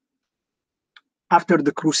Latins after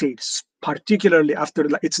the Crusades, particularly after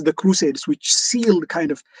it's the Crusades which sealed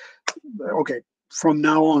kind of, okay, from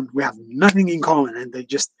now on we have nothing in common, and they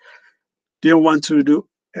just didn't want to do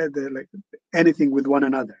anything with one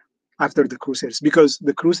another after the Crusades, because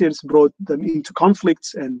the Crusades brought them into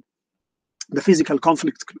conflicts, and the physical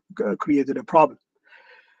conflict created a problem.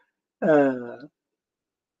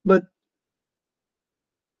 But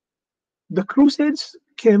the Crusades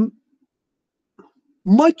came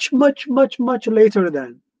much later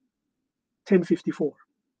than 1054.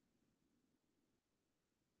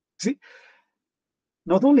 See,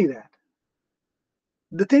 not only that,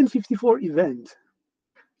 the 1054 event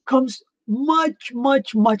comes much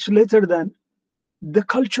later than the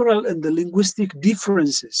cultural and the linguistic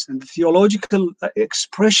differences and the theological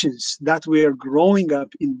expressions that were growing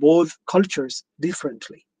up in both cultures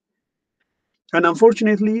differently. And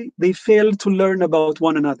unfortunately, they failed to learn about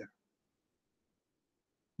one another.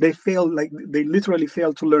 They literally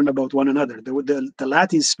failed to learn about one another. The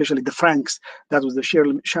Latins, especially the Franks, that was the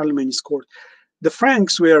Charlemagne's court. The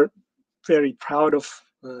Franks were very proud of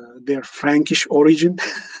their Frankish origin,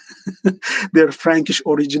 their Frankish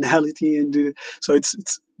originality, and so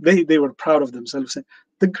they were proud of themselves.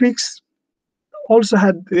 The Greeks also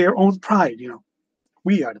had their own pride.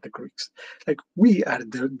 We are the Greeks, like we are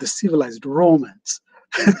the civilized Romans.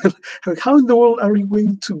 Like, how in the world are we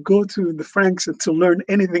going to go to the Franks and to learn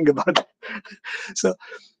anything about it? So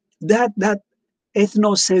that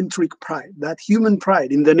ethnocentric pride, that human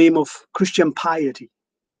pride in the name of Christian piety,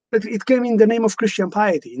 it came in the name of Christian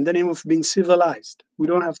piety, in the name of being civilized. We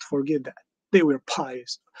don't have to forget that. They were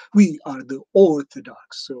pious. We are the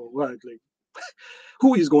Orthodox. So what,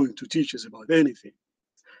 who is going to teach us about anything?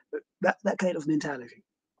 That kind of mentality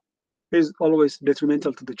is always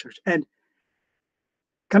detrimental to the church. And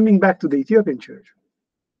coming back to the Ethiopian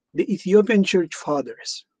church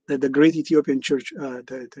fathers, the great Ethiopian church,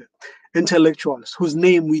 the intellectuals whose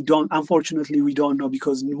name unfortunately we don't know,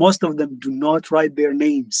 because most of them do not write their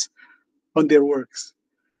names on their works.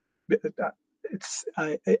 It's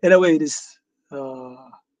in a way, this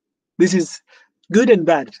is good and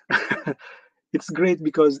bad. It's great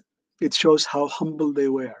because it shows how humble they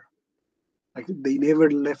were. Like they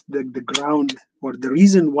never left the ground or the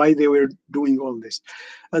reason why they were doing all this.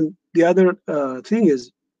 And the other thing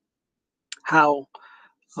is how,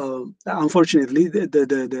 unfortunately,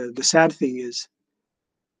 the sad thing is,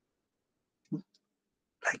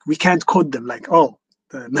 like, we can't quote them. Like, oh,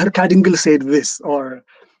 Meharee Zemelak said this, or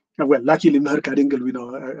well, luckily Meharee Zemelak, we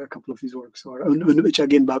know a couple of his works, or which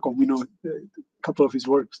again back on, we know a couple of his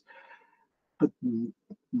works, but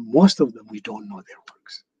most of them we don't know their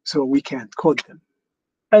works, so we can't quote them.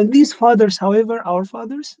 And these fathers, however, our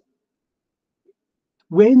fathers,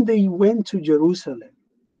 when they went to Jerusalem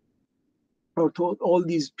or to all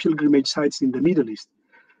these pilgrimage sites in the Middle East,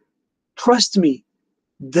 trust me,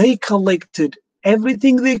 they collected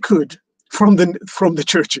everything they could from the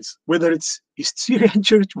churches, whether it's East Syrian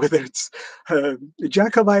church, whether it's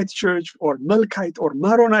Jacobite church or Melkite or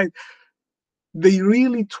Maronite. They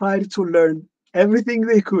really tried to learn everything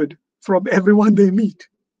they could from everyone they meet.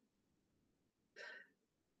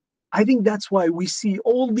 I think that's why we see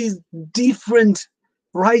all these different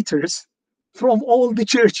writers from all the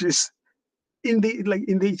churches in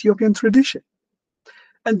the Ethiopian tradition.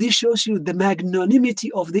 And this shows you the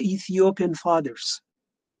magnanimity of the Ethiopian fathers.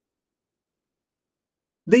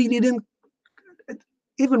 They didn't,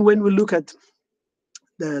 even when we look at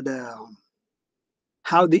the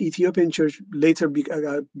how the Ethiopian church later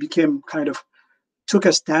became kind of took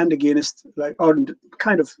a stand against, like, or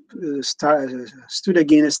kind of stood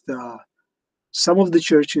against some of the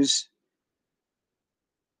churches.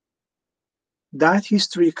 That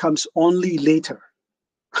history comes only later,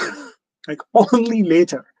 like only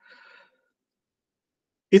later.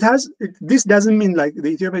 This doesn't mean like the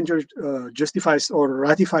Ethiopian church justifies or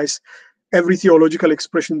ratifies every theological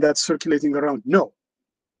expression that's circulating around. No,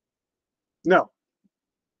 no.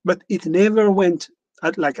 But it never went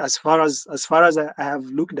like as far as I have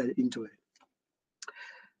looked into it.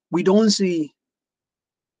 We don't see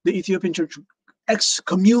the Ethiopian church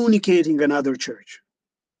excommunicating another church.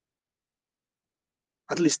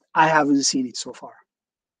 At least I haven't seen it so far.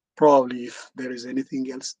 Probably if there is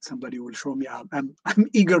anything else, somebody will show me. I'm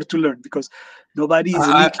eager to learn, because nobody is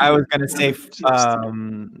leaking. I was going to say,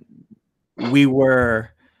 we were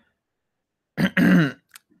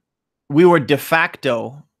we were de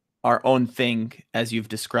facto our own thing, as you've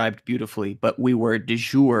described beautifully, but we were de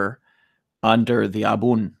jure under the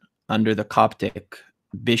Abun, under the Coptic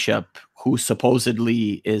bishop, who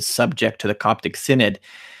supposedly is subject to the Coptic Synod.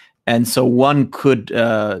 And so one could,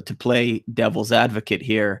 to play devil's advocate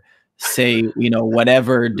here, say,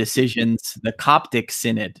 whatever decisions the Coptic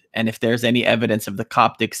Synod, and if there's any evidence of the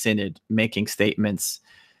Coptic Synod making statements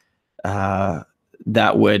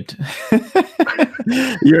that would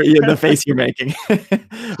you're the face you're making,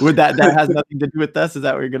 would that has nothing to do with us? Is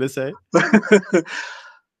that what you're going to say?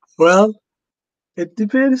 Well, it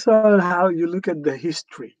depends on how you look at the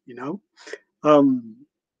history,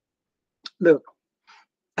 Look,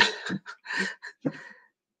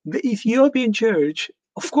 the Ethiopian church,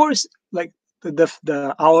 of course, like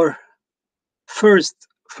our first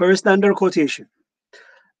under quotation,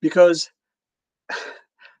 because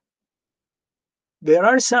there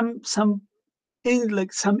are some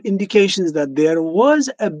indications that there was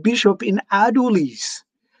a bishop in Adulis,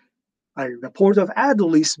 like the port of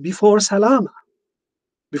Adulis, before Salama,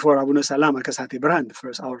 before Abuna Salama Kasati Brand,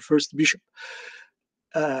 our first bishop.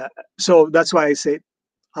 So that's why I say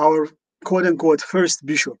our quote unquote first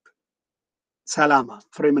bishop, Salama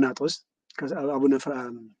Freminatos, because Abuna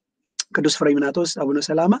Kadus Freminatos, Abuna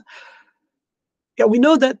Salama. Yeah, we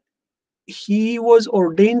know that he was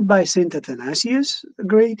ordained by Saint Athanasius the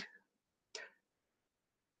Great.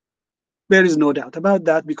 There is no doubt about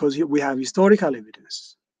that, because we have historical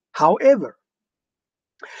evidence. However,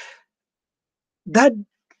 that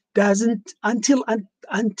doesn't until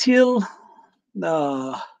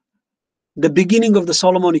the beginning of the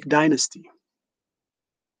Solomonic dynasty.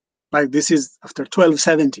 Like this is after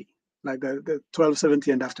 1270, like the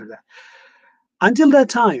 1270 and after that. Until that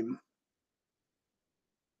time,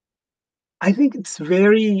 I think it's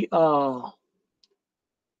very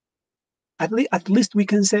at least we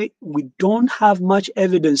can say we don't have much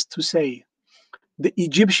evidence to say the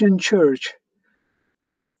Egyptian church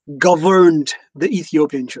governed the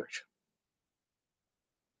Ethiopian church.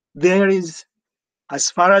 There is, as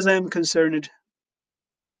far as I am concerned,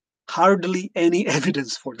 hardly any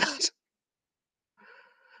evidence for that.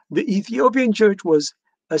 The Ethiopian church was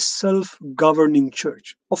a self-governing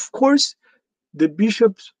church. Of course, the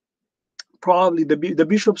bishops, probably the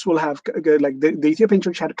bishops will have, like the Ethiopian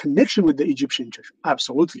church had a connection with the Egyptian church.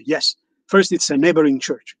 Absolutely, yes. First, it's a neighboring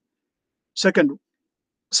church. Second,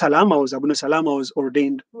 Abuna Salama was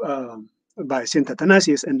ordained by Saint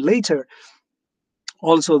Athanasius, and later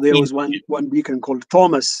also there was one deacon called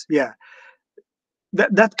Thomas. Yeah,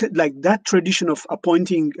 that tradition of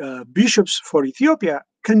appointing bishops for Ethiopia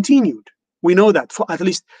continued. We know that, for at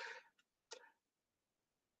least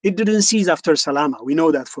it didn't cease after Salama. We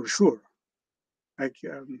know that for sure. Like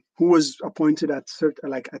who was appointed at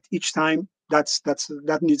each time,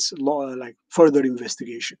 that needs further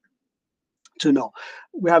investigation to know.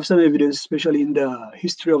 We have some evidence, especially in the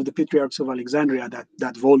history of the Patriarchs of Alexandria,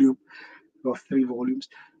 that volume of 3 volumes.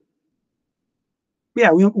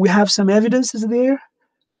 Yeah, we have some evidences there,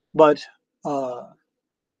 but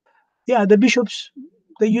yeah, the bishops,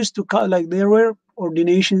 they used to there were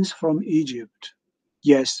ordinations from Egypt.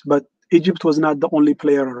 Yes, but Egypt was not the only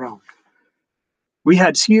player around. We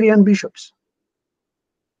had Syrian bishops.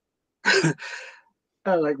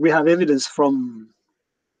 Like we have evidence from,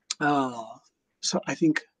 so I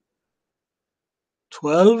think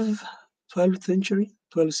 12, 12th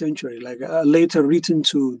century, like later written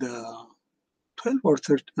to the 12th or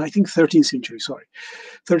 13th, I think 13th century, sorry,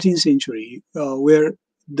 13th century, where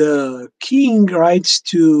the king writes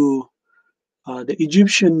to the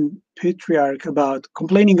Egyptian patriarch about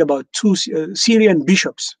complaining about two Syrian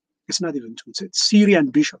bishops. It's not even two, it's Syrian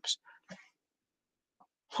bishops.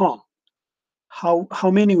 Huh. How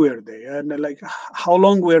many were they? And like, how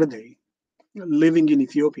long were they living in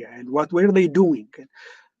Ethiopia? And what were they doing?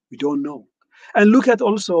 We don't know. And look at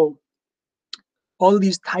also all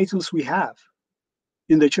these titles we have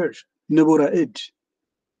in the church. Nebura Id,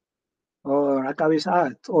 or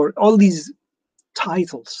Akabisat, or all these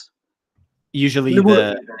titles. Usually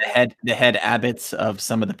Nebura, the head abbots of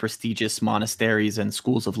some of the prestigious monasteries and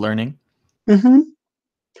schools of learning. mm-hmm.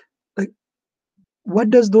 Like, what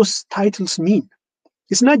does those titles mean?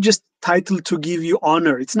 It's not just title to give you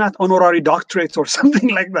honor. It's not honorary doctorate or something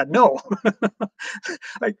like that. No.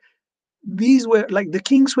 Like, these were like the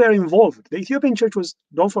kings were involved. The Ethiopian church was,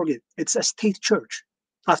 don't forget, it's a state church.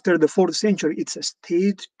 After the 4th century, it's a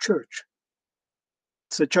state church.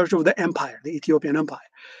 It's a church of the empire, the Ethiopian empire.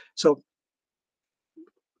 So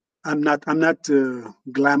I'm not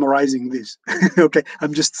glamorizing this. Okay,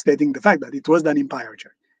 I'm just stating the fact that it was an empire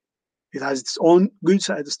church. It has its own good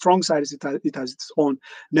sides, strong sides. It has its own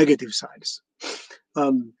negative sides.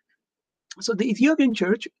 So the Ethiopian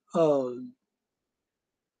church,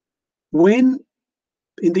 when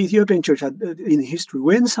in the Ethiopian church in history,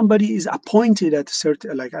 when somebody is appointed at a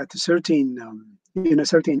certain, in a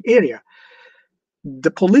certain area,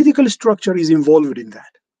 the political structure is involved in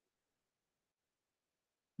that.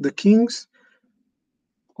 The kings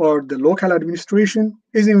or the local administration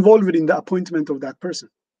is involved in the appointment of that person.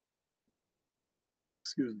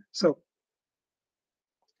 Excuse me. So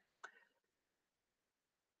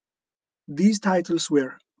these titles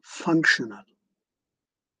were functional.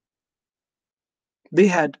 They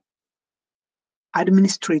had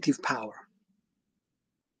administrative power.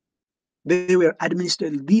 They were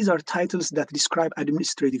administrative. These are titles that describe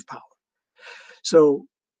administrative power. So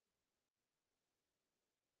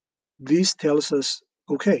this tells us,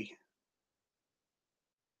 okay,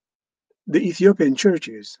 the Ethiopian church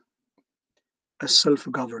is a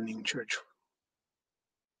self-governing church.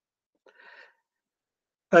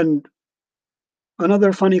 And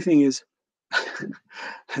another funny thing is,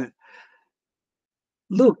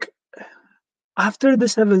 look, after the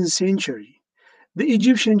 7th century, the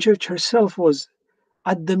Egyptian church herself was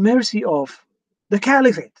at the mercy of the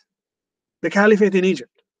caliphate in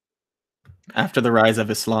Egypt. After the rise of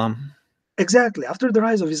Islam. Exactly. After the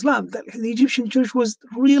rise of Islam, the Egyptian church was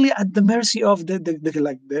really at the mercy of the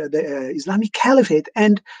Islamic caliphate.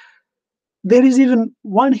 And there is even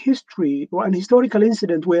one historical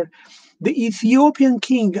incident where the Ethiopian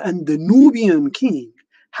king and the Nubian king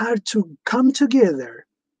had to come together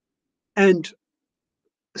and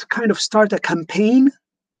kind of start a campaign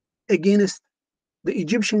against the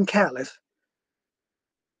Egyptian caliph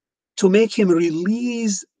to make him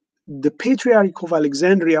release the Patriarch of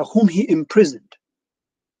Alexandria, whom he imprisoned.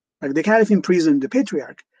 Like the caliph imprisoned the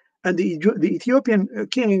patriarch, and the Ethiopian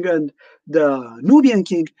king and the Nubian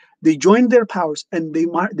king, they joined their powers and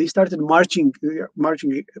they started marching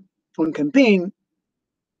on campaign.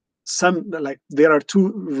 Some, like, there are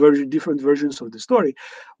two different versions of the story.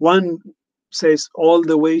 One says all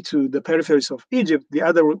the way to the peripheries of Egypt. The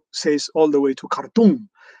other says all the way to Khartoum.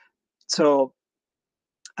 So,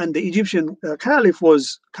 and the Egyptian caliph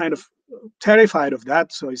was kind of terrified of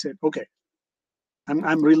that. So he said, "Okay,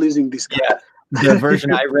 I'm releasing this guy." Yeah. The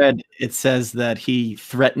version I read, it says that he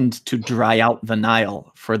threatened to dry out the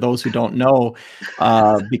Nile. For those who don't know,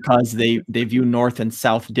 because they view North and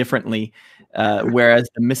South differently, whereas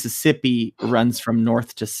the Mississippi runs from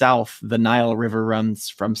north to south, the Nile River runs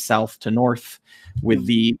from south to north. With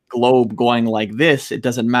the globe going like this, it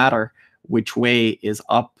doesn't matter which way is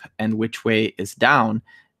up and which way is down.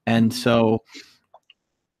 And so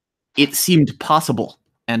it seemed possible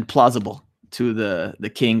and plausible to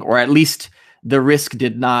the king, or at least the risk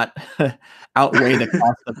did not outweigh the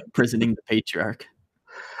cost of imprisoning the patriarch.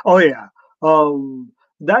 Oh yeah,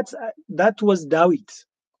 that was David.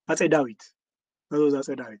 That's a David. That's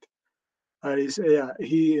a David. Yeah,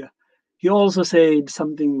 he also said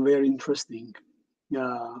something very interesting,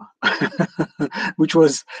 which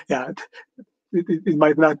was, yeah, it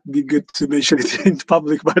might not be good to mention it in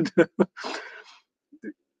public, but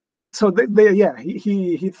So yeah,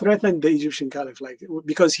 he threatened the Egyptian caliph, like,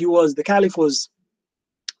 because the caliph was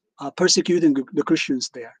persecuting the Christians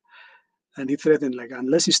there, and he threatened, like,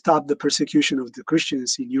 unless you stop the persecution of the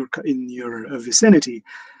Christians in your vicinity,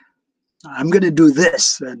 I'm gonna do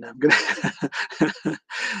this, and I'm gonna.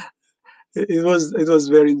 It was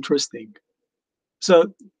very interesting.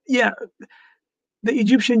 So yeah, the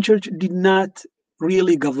Egyptian church did not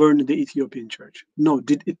really govern the Ethiopian church. No,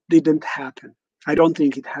 it didn't happen. I don't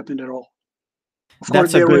think it happened at all. Of course,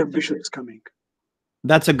 That's a there good were bishops coming.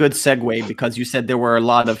 That's a good segue because you said there were a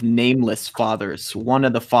lot of nameless fathers. One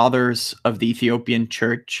of the fathers of the Ethiopian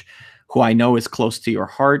church, who I know is close to your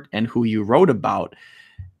heart and who you wrote about,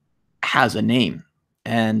 has a name.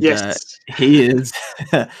 And Yes. he is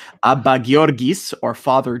Aba Geeyorgees, or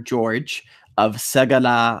Father George, of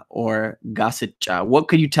Sagala or Gasicha. What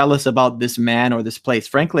could you tell us about this man or this place?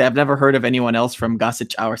 Frankly, I've never heard of anyone else from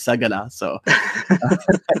Gasicha or Sagala. So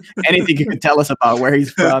anything you could tell us about where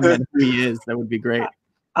he's from and who he is, that would be great.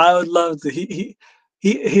 I would love to.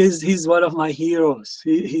 He's one of my heroes.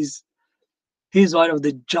 He's one of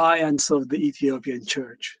the giants of the Ethiopian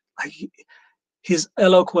church. Like, his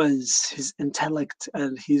eloquence, his intellect,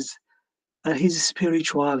 and his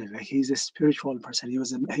spirituality. Like, he's a spiritual person. He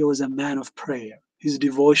was a man of prayer. His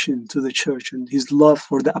devotion to the church and his love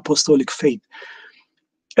for the apostolic faith.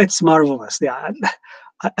 It's marvelous. Yeah,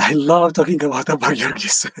 I love talking about Aba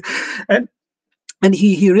Geeyorgees. and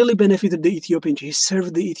he really benefited the Ethiopian church. He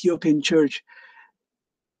served the Ethiopian church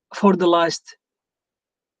for the last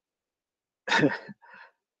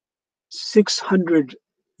 600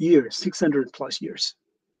 years, 600 plus years.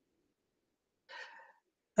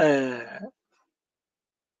 I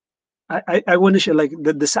want to share, like,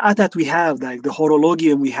 the sa'atat we have, like the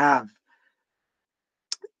horologium we have.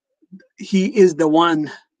 He is the one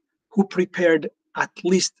who prepared at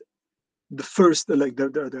least the first, like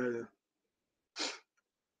the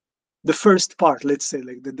first part, let's say,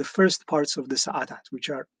 like the first parts of the sa'atat, which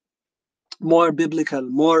are more biblical,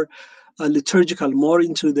 more liturgical, more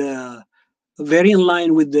into the very in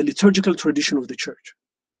line with the liturgical tradition of the church,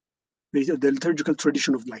 the liturgical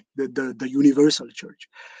tradition of, like, the universal church.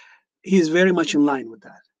 He is very much in line with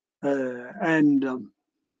that.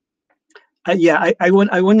 Yeah, I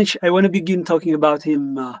want to begin talking about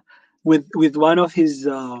him with one of his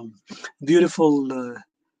beautiful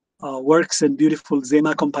works and beautiful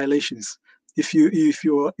Zema compilations, if you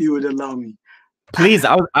would allow me. Please,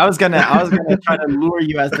 I was gonna try to lure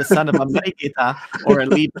you as the son of a Marikita or a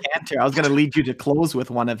lead cantor. I was gonna lead you to close with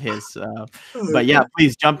one of his, but yeah,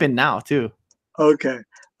 please jump in now too. Okay,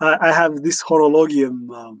 I have this horologium.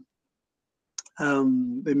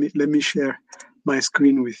 Let me share my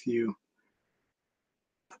screen with you.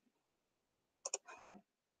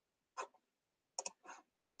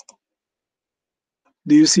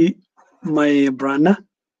 Do you see my brana?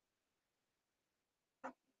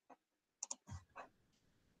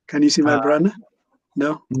 Can you see my brana?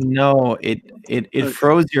 No. No, it okay.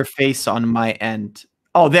 Froze your face on my end.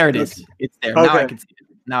 Oh, there it is. Okay. It's there. Okay. Now I can see it.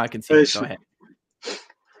 Now I can see it. Go ahead.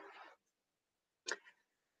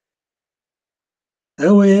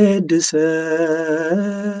 أودسكي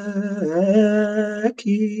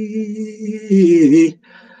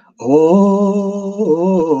أو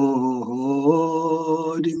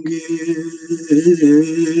دنجل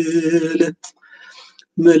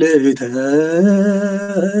ملئت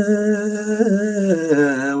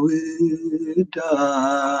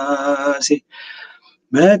وداسي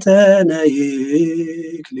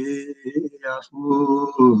متنيك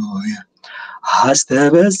ليعفويا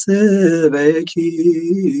حستبسبك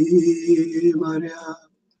مريم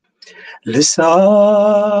لسانك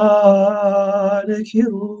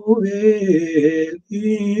يروبل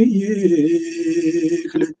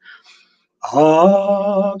يكل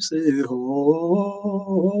عبسه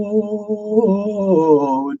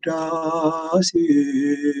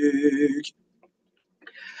داسك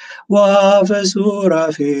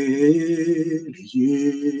وفسور في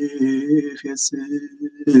اليفسم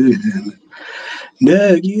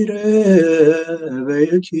نجير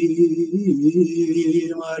بيكي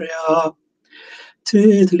مريم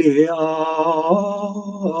تتلي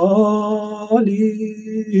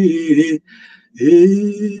علي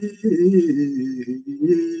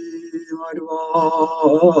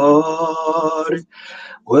مدوار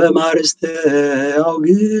ومارست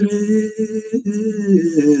عقيري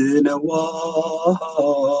نوات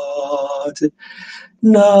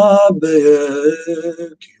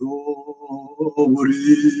نابك يوريك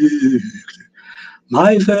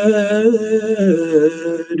my fed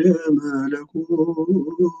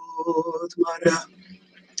ملكوت مريم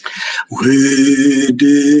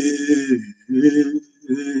ودي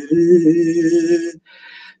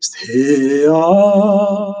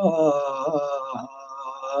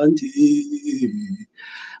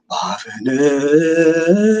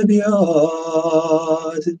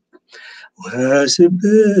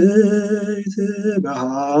وسبيت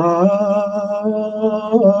بها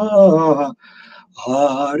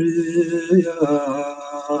عريات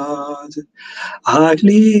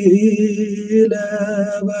أكليل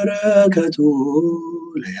بركة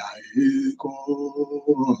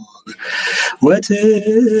ليعقوب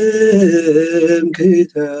وتم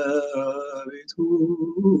كتابته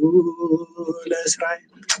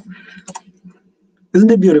لإسرائيل.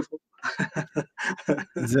 Isn't it beautiful?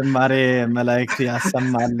 Zemare malaikti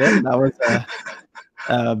asamale. That was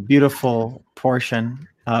a beautiful portion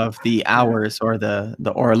of the hours, or the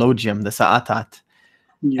orologium, the sa'atat.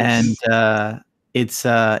 Yes. And it's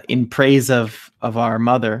in praise of our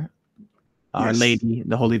mother, Our Yes. Lady,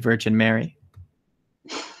 the Holy Virgin Mary.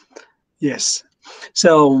 Yes.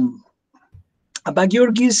 So Aba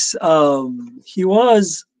Geeyorgees, he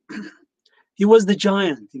was the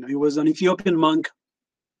giant. He was an Ethiopian monk,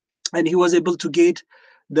 and he was able to get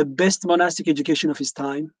the best monastic education of his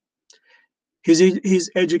time. His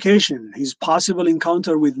education, his possible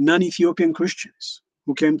encounter with non-Ethiopian Christians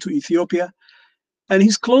who came to Ethiopia, and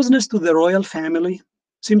his closeness to the royal family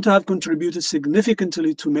seem to have contributed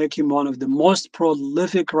significantly to make him one of the most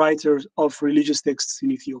prolific writers of religious texts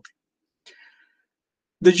in Ethiopia.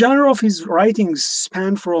 The genre of his writings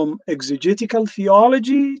span from exegetical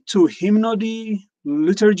theology to hymnody,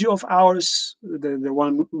 liturgy of hours, the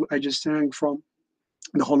one I just sang from,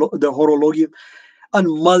 the horologium, and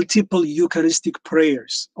multiple Eucharistic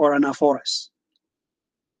prayers or anaphoras.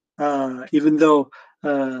 Even though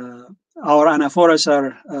our anaphoras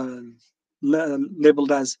are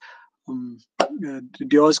labeled as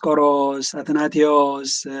Dioscoros,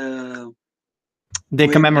 Athanasios. They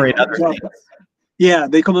commemorate other things. Yeah,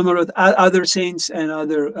 they commemorate other saints and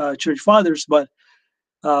other church fathers, but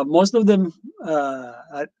most of them,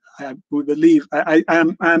 we believe, I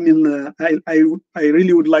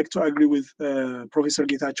really would like to agree with Professor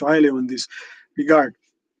Getachew Haile on this regard.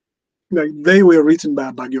 Like, they were written by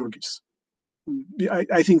Aba Geeyorgees.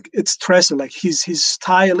 I think it's stressed, like his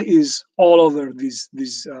style is all over these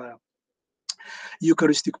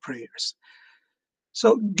Eucharistic prayers.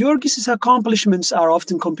 So Georges' accomplishments are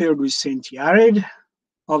often compared with Saint Yared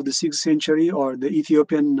of the 6th century, or the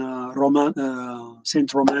Ethiopian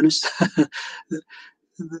Saint Romanus,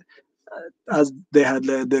 as they had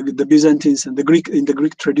the Byzantines and the Greek. In the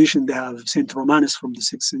Greek tradition, they have Saint Romanus from the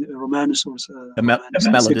 6th Romanus, or The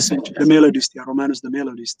melodist. The melodist, yeah, Romanus the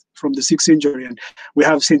melodist from the 6th century, and we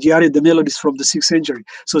have Saint Yared the melodist from the 6th century.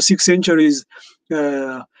 So 6th century is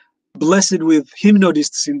blessed with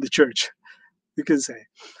hymnodists in the church, you can say.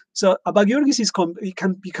 So Aba Geeyorgees he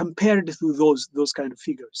can be compared to those kind of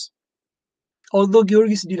figures. Although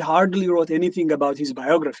Geeyorgees did hardly wrote anything about his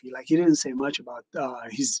biography, like he didn't say much about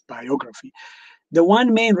his biography. The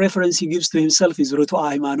one main reference he gives to himself is Rutu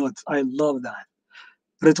Haymanot. I love that.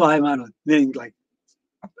 Rutu Haymanot, meaning like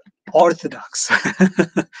orthodox,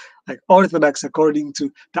 like orthodox according to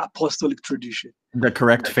the apostolic tradition. The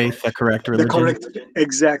correct faith, the correct religion.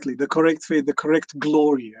 Exactly, the correct faith, the correct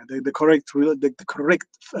glory, the correct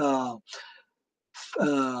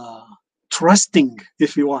trusting,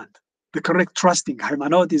 if you want. The correct trusting.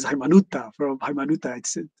 Haymanot is Haymanuta, from Haymanuta.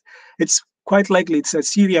 It's quite likely it's a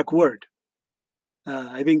Syriac word.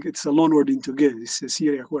 I think it's a loan word into Gil. It's a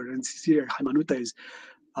Syriac word, and Syriac Haymanuta is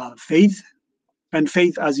faith. And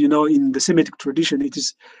faith, as you know, in the Semitic tradition,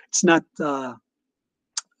 it's not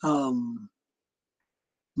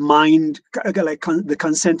mind, like the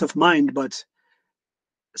consent of mind, but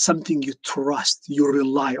something you trust, you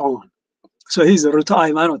rely on. So he's a Rutu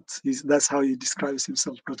Haymanot. That's how he describes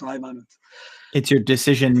himself, Rutu Haymanot. It's your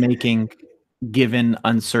decision making given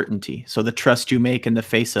uncertainty. So the trust you make in the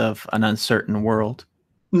face of an uncertain world.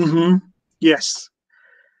 Mm-hmm. Yes.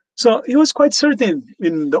 So he was quite certain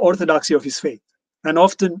in the orthodoxy of his faith, and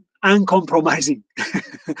often uncompromising.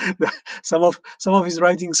 some of his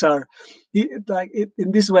writings are like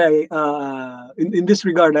in this way. In this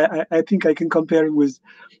regard, I think I can compare him with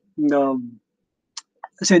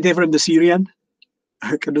Saint Ephraim the Syrian.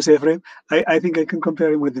 Kadus Ephraim. I think I can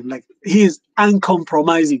compare him with him. Like, he is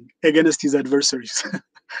uncompromising against his adversaries,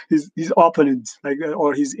 his opponents,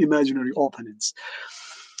 or his imaginary opponents.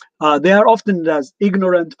 They are often as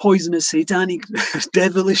ignorant, poisonous, satanic,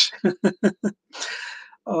 devilish.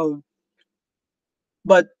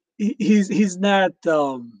 But he's not.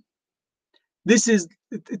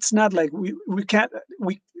 It's not like we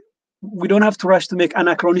don't have to rush to make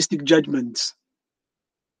anachronistic judgments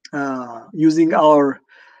using our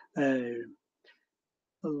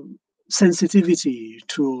sensitivity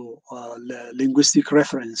to linguistic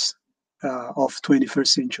reference of 21st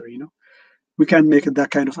century. We can make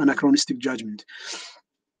that kind of anachronistic judgment.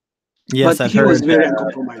 Yes, but I've he heard was very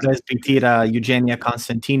uncompromising. Presbytera Eugenia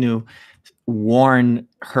Constantinou warn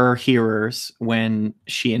her hearers when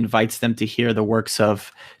she invites them to hear the works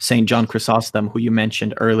of St. John Chrysostom, who you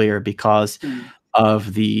mentioned earlier, because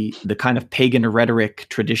of the kind of pagan rhetoric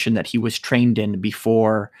tradition that he was trained in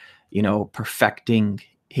before, perfecting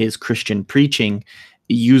his Christian preaching.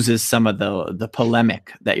 Uses some of the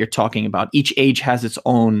polemic that you're talking about. Each age has its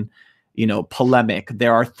own polemic.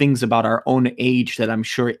 There are things about our own age that I'm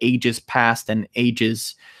sure ages past and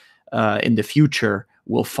ages in the future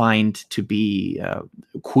will find to be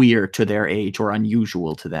queer to their age or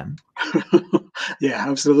unusual to them. Yeah,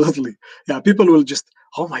 absolutely. Yeah, people will just,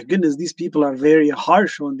 oh my goodness, these people are very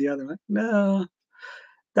harsh on the other. No,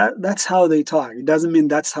 that's how they talk. It doesn't mean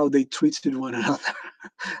that's how they treated one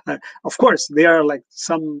another. Of course, there are like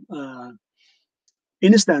some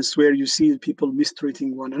instance where you see people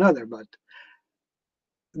mistreating one another, but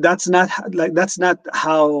that's not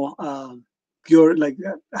how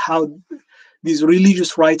how these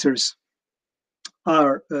religious writers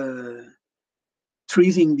are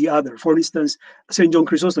treating the other. For instance, St. John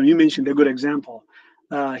Chrysostom, you mentioned a good example.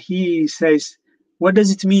 He says, what does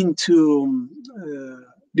it mean to,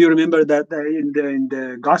 do you remember that in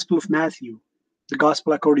the Gospel of Matthew, the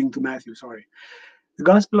Gospel according to Matthew, sorry. The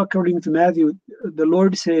Gospel according to Matthew, the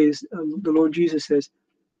Lord Jesus says,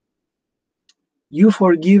 you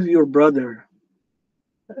forgive your brother.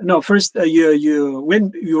 No, first,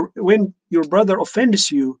 when your brother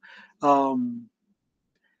offends you,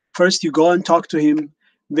 first you go and talk to him.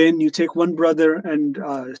 Then you take one brother and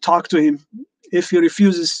talk to him. If he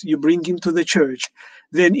refuses, you bring him to the church.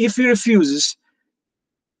 Then if he refuses,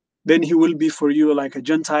 then he will be for you like a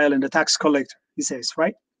Gentile and a tax collector, he says,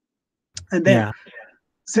 right? And then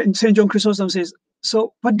St. John Chrysostom says,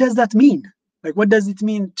 so what does that mean? Like, what does it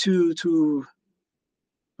mean to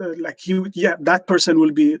like you? Yeah, that person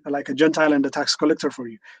will be like a Gentile and a tax collector for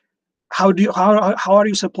you. How are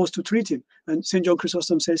you supposed to treat him? And St. John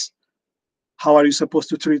Chrysostom says, how are you supposed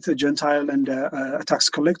to treat a Gentile and a tax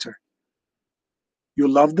collector? You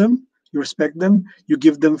love them, you respect them, you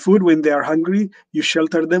give them food when they are hungry, you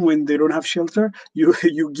shelter them when they don't have shelter,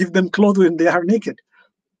 you give them clothes when they are naked.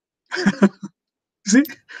 See?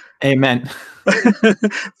 Amen.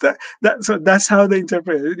 So that's how they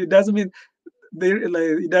interpret it. It doesn't mean they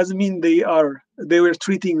were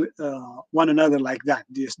treating one another like that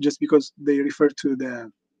just because they refer to the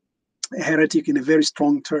heretic in a very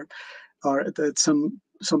strong term, or that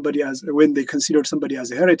somebody as, when they consider somebody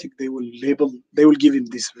as a heretic, they will give him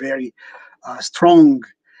these very strong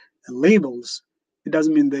labels. It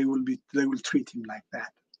doesn't mean they will treat him like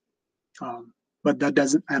that. But that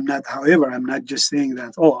doesn't. However, I'm not just saying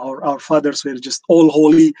that. Oh, our fathers were just all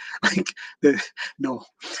holy. Like no,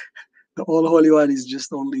 the all holy one is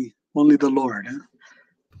just only the Lord.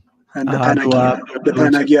 And the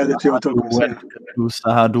Panagia, the Theotokos.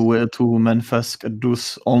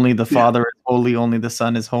 Only the Father is holy, only the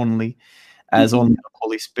Son is holy, as only the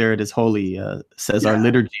Holy Spirit is holy, says our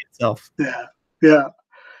liturgy itself. Yeah.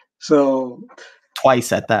 So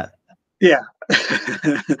twice at that. Yeah.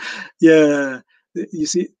 Yeah. You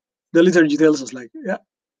see, the liturgy tells us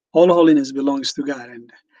all holiness belongs to God,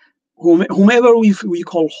 and whomever we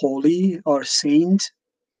call holy or saint,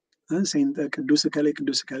 Saint Kadusakali,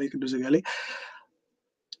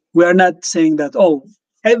 we are not saying that, oh,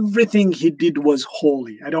 everything he did was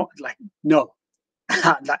holy. No.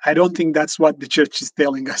 I don't think that's what the church is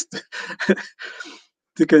telling us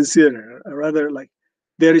to consider. Rather,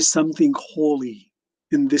 there is something holy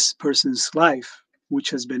in this person's life which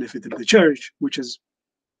has benefited the church, which has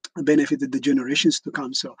benefited the generations to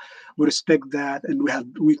come. So we respect that, and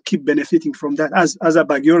we keep benefiting from that. As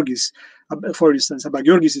Aba Geeyorgees, for instance, Aba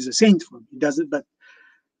Geeyorgees is a saint for me.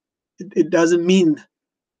 It doesn't mean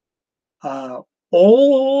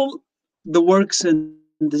all the works and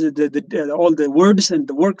all the words and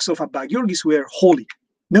the works of Aba Geeyorgees were holy.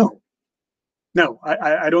 No,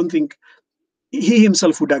 I don't think he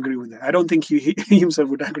himself would agree with that. I don't think he himself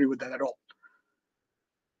would agree with that at all,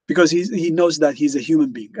 because he knows that he's a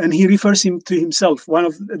human being, and he refers him to himself. One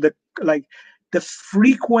of the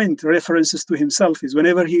frequent references to himself is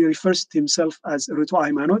whenever he refers to himself as Ritu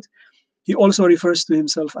Haymanot, he also refers to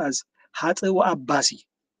himself as Hateu Abbasi,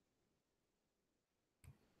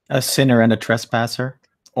 a sinner and a trespasser,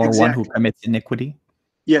 or one who commits iniquity.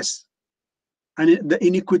 Yes. And the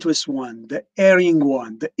iniquitous one, the erring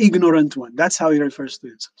one, the ignorant one. That's how he refers to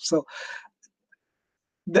himself. So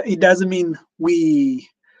it doesn't mean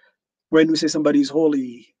when we say somebody is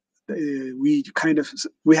holy, we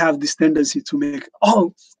have this tendency to make,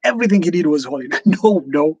 oh, everything he did was holy. No,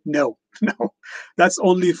 no, no, no. That's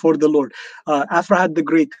only for the Lord. Afrahad the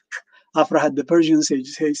Great, Afrahad the Persian sage,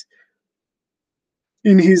 says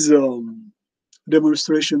in his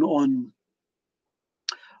demonstration on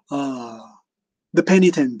the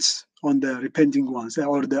penitents, on the repenting ones,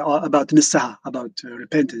 or about Nisah, about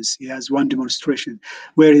repentance. He has one demonstration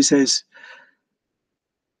where he says,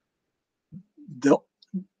 the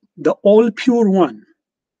all pure one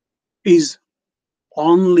is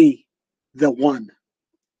only the one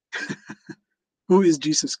who is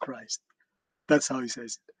Jesus Christ. That's how he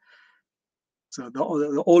says it. So the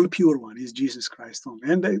all pure one is Jesus Christ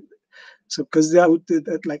only. And so because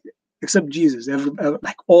like except Jesus,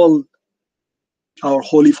 like all our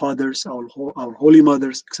holy fathers, our holy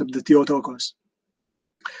mothers, except the Theotokos,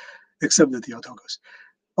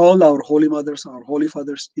 all our holy mothers, our holy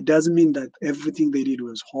fathers, it doesn't mean that everything they did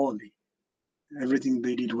was holy. Everything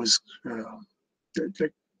they did was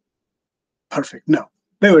like perfect. No,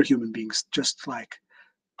 they were human beings, just like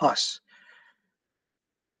us.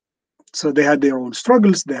 So they had their own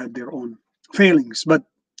struggles, they had their own failings, but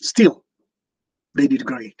still, they did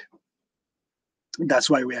great. That's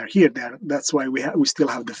why we are here. That's why we still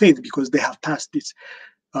have the faith, because they have passed this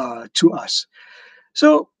to us.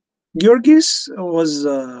 So Georgees was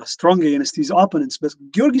strong against his opponents, but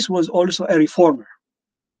Georgees was also a reformer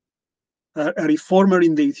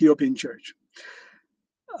in the Ethiopian church.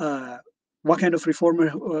 What kind of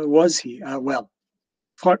reformer was he? Well,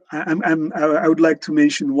 I would like to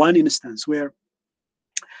mention one instance where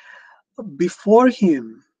before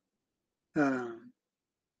him,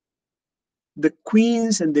 the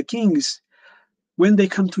queens and the kings, when they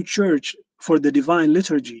come to church for the divine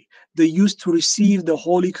liturgy, they used to receive the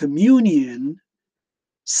Holy Communion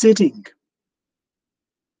sitting.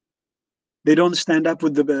 They don't stand up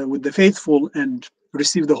with the faithful and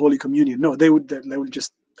receive the Holy Communion. No, they would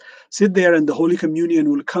just sit there, and the Holy Communion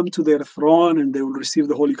will come to their throne, and they will receive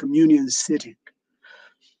the Holy Communion sitting.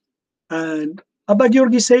 And Aba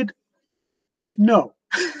Geeyorgees said, no,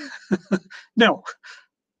 no.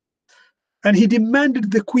 And he demanded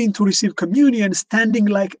the queen to receive communion standing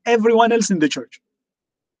like everyone else in the church.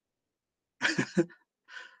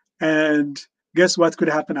 And guess what could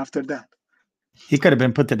happen after that? He could have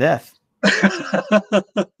been put to death.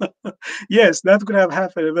 Yes, that could have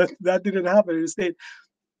happened, but that didn't happen. Instead,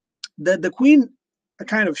 the queen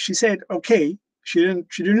she said okay. She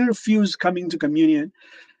didn't refuse coming to communion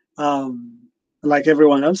like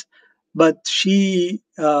everyone else, but she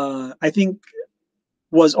I think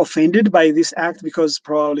was offended by this act, because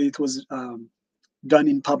probably it was done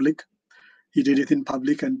in public. He did it in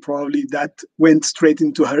public, and probably that went straight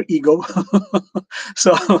into her ego.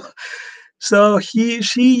 So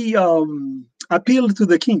she appealed to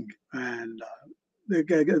the king, and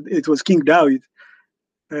it was King David.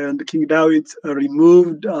 And King David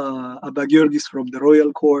removed Aba Geeyorgees from the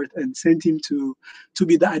royal court and sent him to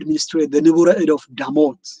be the administrator, the Nebureid of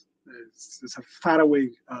Damot. It's a faraway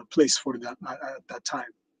place for them at that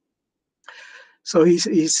time. So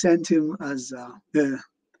he sent him as a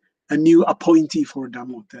new appointee for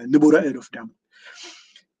Damot, the Nebureid of Damot.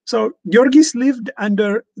 So Geeyorgees lived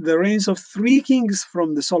under the reigns of 3 kings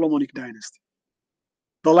from the Solomonic dynasty.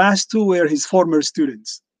 The last 2 were his former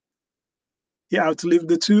students. He outlived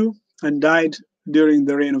the 2 and died during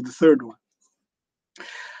the reign of the 3rd one.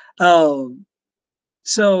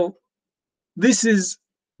 So this is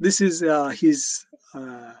his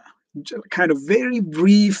kind of very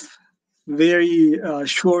brief, very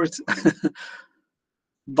short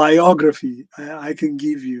biography I can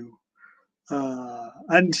give you.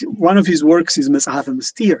 And one of his works is Meshaf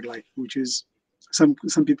Mestir, which is some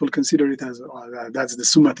people consider it as that's the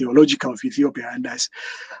Summa Theologica of Ethiopia, and as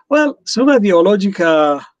well, Summa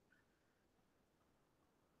Theologica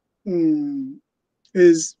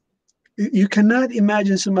is, you cannot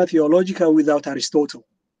imagine Summa Theologica without Aristotle,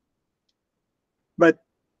 but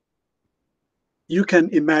you can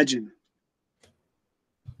imagine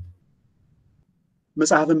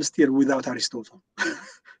Meshaf Mestir without Aristotle.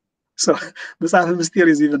 So Meshaf Mestir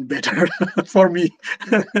is even better for me.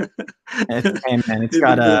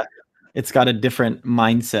 It's got a different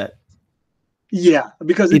mindset. Yeah,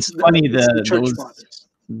 because it's funny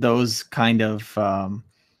those kind of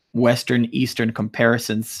Western Eastern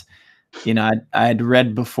comparisons. I had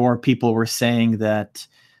read before, people were saying that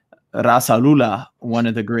Ras Alula, one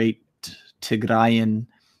of the great Tigrayan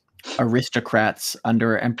aristocrats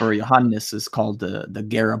under Emperor Yohannes, is called the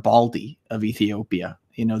Garibaldi of Ethiopia.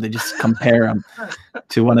 You know, they just compare them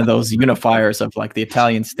to one of those unifiers of like the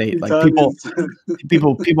Italian state. Like Italians.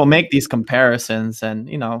 people make these comparisons, and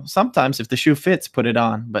you know, sometimes if the shoe fits, put it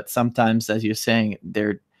on. But sometimes, as you're saying,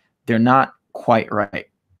 they're not quite right.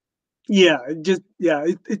 Yeah,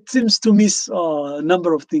 it seems to miss a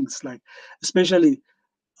number of things, like especially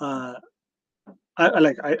uh,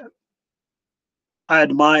 I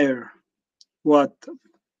admire what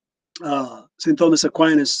Saint Thomas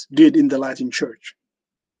Aquinas did in the Latin Church.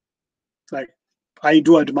 Like, I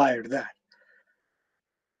do admire that,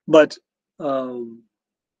 but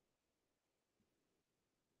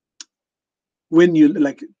when you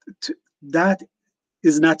that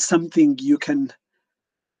is not something you can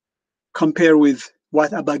compare with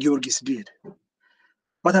what Aba Geeyorgees did.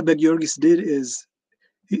 What Aba Geeyorgees did is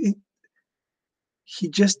he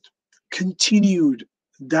just continued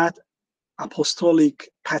that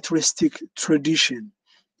apostolic patristic tradition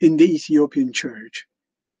in the Ethiopian church,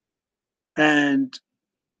 and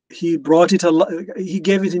he brought it he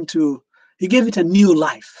gave it a new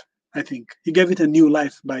life. I think he gave it a new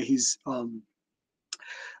life by his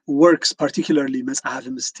works, particularly Mez'haf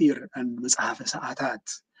Mistir and Mez'haf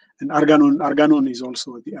Sa'atat. And Arganon is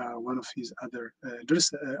also one of his other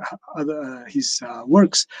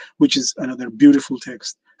works, which is another beautiful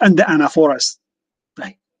text. And the Anaphoras,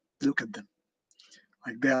 like, look at them,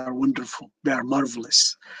 like they are wonderful, they are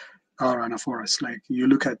marvelous. Our Anaphoras, like you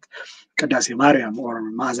look at Kadasi Mariam or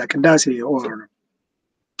Maza Kadasi or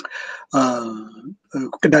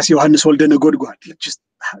Kadasi Yohannes Walde Negodgwad. Just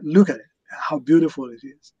look at it, how beautiful it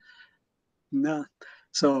is. Nah.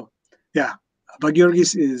 So yeah, Aba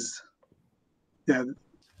Geeyorgees is, yeah.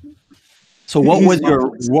 So what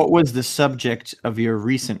was the subject of your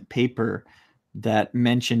recent paper that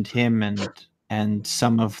mentioned him and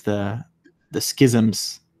some of the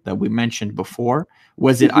schisms that we mentioned before?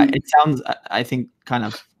 Was it? It sounds, I think, kind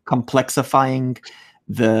of complexifying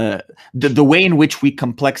the way in which we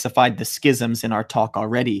complexified the schisms in our talk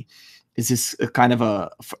already. Is this a kind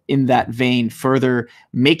of in that vein, further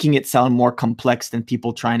making it sound more complex than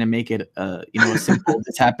people trying to make it, a simple,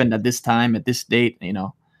 this happened at this time, at this date,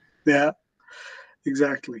 Yeah,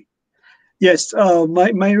 exactly. Yes,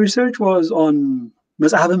 my research was on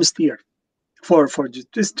Mez'haf Mistir for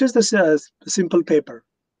just a simple paper.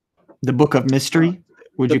 The Book of Mystery,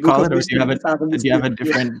 would you call it, or do you have a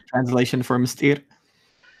different translation for Mistir?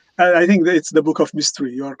 I think that it's the Book of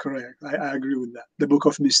Mystery. You are correct. I agree with that. The Book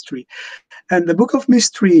of Mystery, and the Book of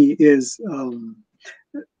Mystery is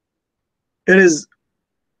it is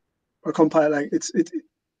a compile. Like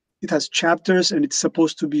it has chapters, and it's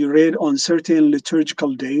supposed to be read on certain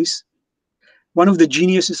liturgical days. One of the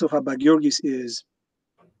geniuses of Aba Geeyorgees is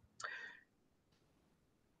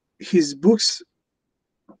his books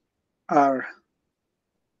are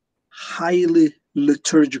highly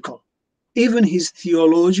liturgical. Even his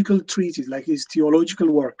theological treatises, like his theological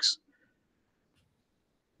works,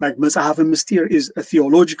 like Mez'haf Mistir is a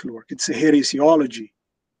theological work. It's a heresiology.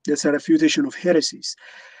 That's a refutation of heresies.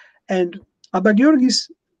 And Aba Geeyorgees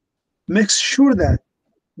makes sure that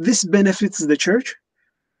this benefits the church.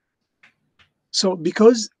 So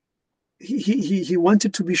because he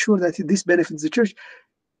wanted to be sure that this benefits the church,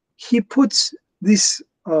 he puts this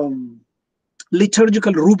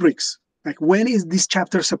liturgical rubrics, like when is this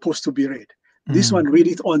chapter supposed to be read. This one, read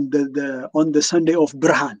it on the Sunday of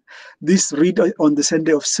Brahan. This, read on the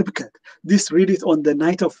Sunday of Sibkat. This, read it on the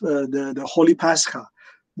night of the Holy Pascha.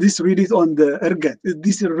 This, read it on the Erget.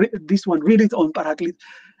 This one, read it on Paraklit.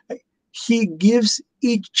 He gives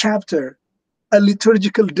each chapter a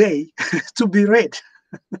liturgical day to be read.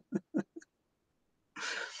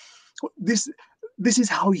 This is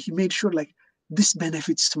how he made sure, like, this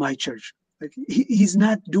benefits my church. Like, he's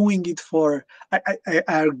not doing it for, I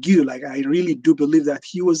argue, like, I really do believe that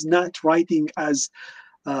he was not writing as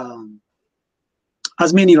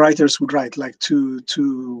many writers would write, like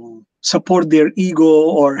to support their ego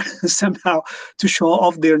or somehow to show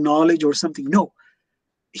off their knowledge or something. No,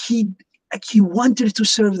 he wanted to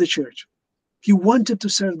serve the church. He wanted to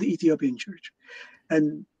serve the Ethiopian church,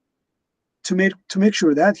 and to make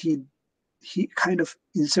sure that he kind of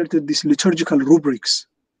inserted these liturgical rubrics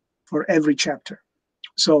for every chapter.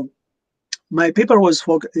 So my paper was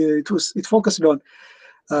it focused on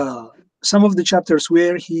some of the chapters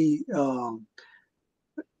where he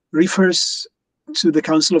refers to the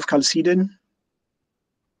Council of Chalcedon,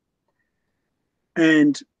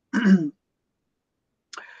 and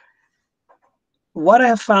what I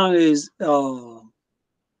have found is Aba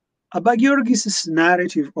Geeyorgees'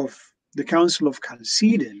 narrative of the Council of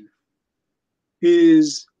Chalcedon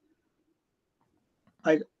is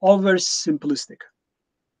like over simplistic.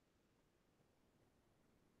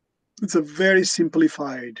 It's a very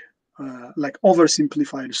simplified, like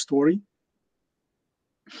oversimplified story.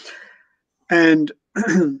 And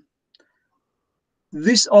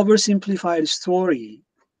this oversimplified story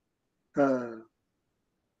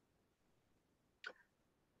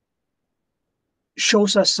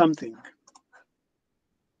shows us something,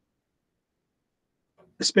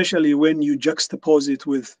 especially when you juxtapose it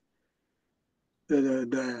with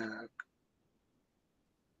the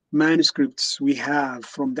manuscripts we have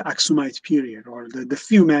from the Aksumite period, or the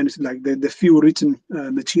few like the few written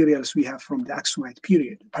materials we have from the Aksumite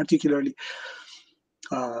period, particularly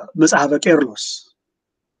Aba Geeyorgees.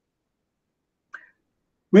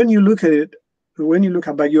 When you look at it, when you look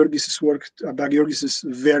at Aba Geeyorgees' work, Aba Geeyorgees'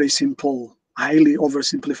 very simple, highly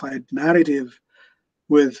oversimplified narrative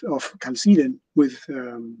of Chalcedon with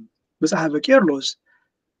Aba Geeyorgees,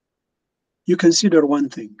 you consider one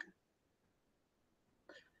thing.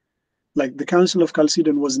 Like, the Council of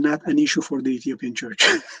Chalcedon was not an issue for the Ethiopian church.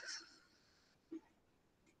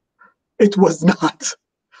 It was not.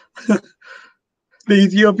 The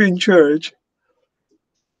Ethiopian church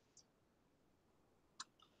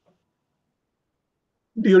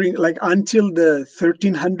during, like, until the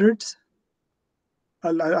 1300s,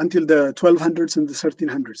 until the 1200s and the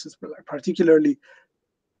 1300s, particularly,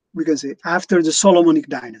 we can say after the Solomonic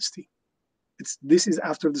dynasty. This is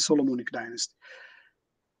after the Solomonic dynasty.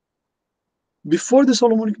 Before the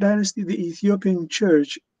Solomonic dynasty, the Ethiopian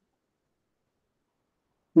church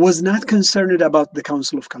was not concerned about the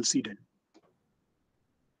Council of Chalcedon.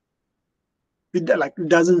 It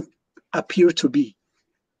doesn't appear to be.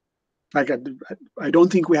 Like, I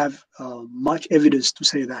don't think we have much evidence to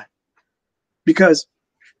say that, because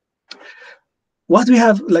what we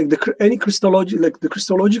have, like any Christology, like the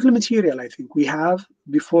Christological material, I think we have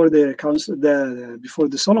before the council, before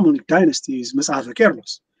the Solomonic dynasty, is Aba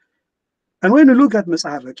Geeyorgees. And when you look at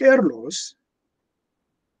Aba Geeyorgees,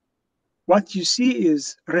 what you see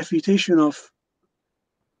is refutation of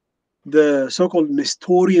the so-called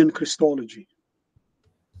Nestorian Christology.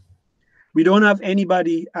 We don't have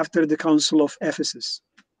anybody after the Council of Ephesus.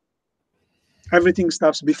 Everything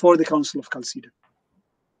stops before the Council of Chalcedon.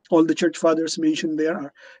 All the church fathers mentioned there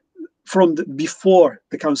are from before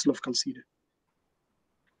the Council of Chalcedon.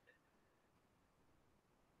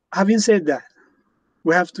 Having said that,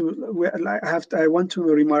 I want to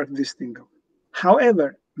remark this thing though.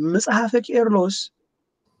 However, Aba Geeyorgees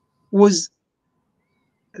was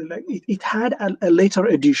like it had a later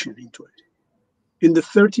addition into it. In the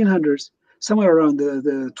 1300s, somewhere around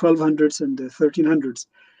the 1200s and the 1300s,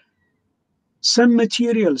 some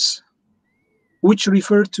materials which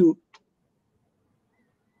refer to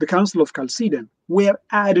the Council of Chalcedon were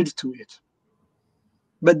added to it.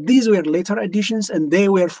 But these were later additions, and they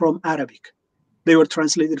were from Arabic. They were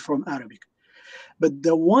translated from Arabic. But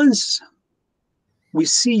the ones we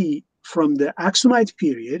see from the Aksumite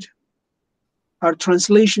period are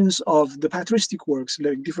translations of the patristic works,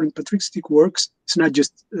 like different patristic works. It's not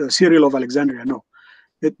just Cyril of Alexandria, no.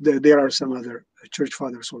 There are some other church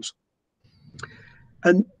fathers also.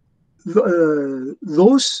 And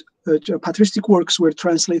those patristic works were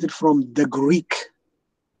translated from the Greek.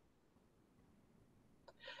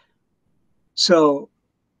 So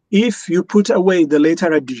if you put away the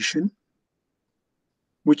later addition,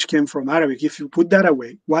 which came from Arabic, if you put that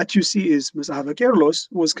away, what you see is Aba Geeyorgees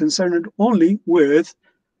was concerned only with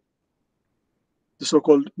the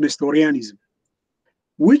so-called Nestorianism,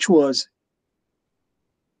 which was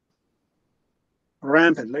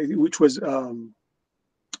rampant, which was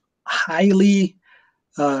highly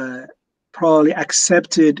probably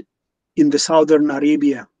accepted in the southern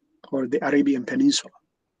Arabia, or the Arabian Peninsula,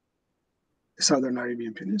 the southern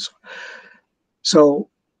Arabian Peninsula. So,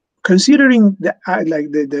 considering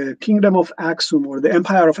the kingdom of Aksum, or the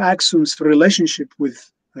empire of Aksum's relationship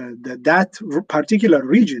with that particular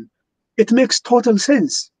region, it makes total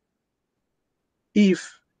sense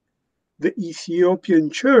if the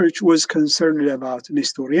Ethiopian church was concerned about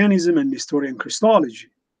Nestorianism and Nestorian Christology.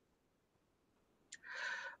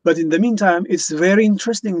 But in the meantime, it's very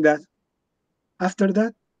interesting that after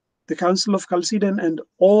that, the Council of Chalcedon and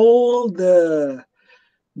all the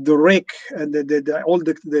wreck and all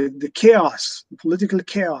the chaos, the political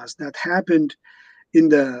chaos that happened in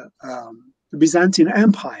the Byzantine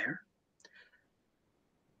Empire,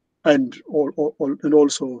 and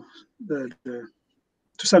also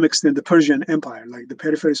to some extent the Persian Empire, like the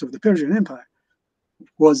peripheries of the Persian Empire,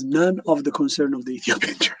 was none of the concern of the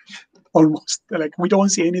Ethiopian church. Almost, like, we don't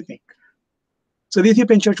see anything. So the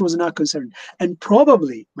Ethiopian church was not concerned. And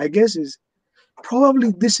probably, my guess is,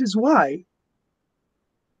 probably this is why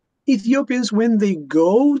Ethiopians, when they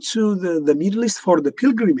go to the Middle East for the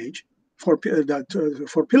pilgrimage, for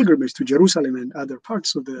pilgrimage to Jerusalem and other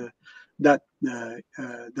parts of that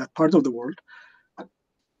part of the world,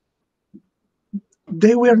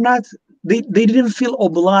 they were not. They didn't feel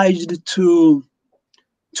obliged to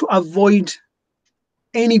avoid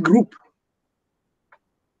any group.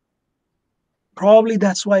 Probably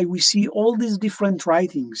that's why we see all these different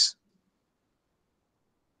writings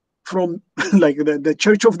from like the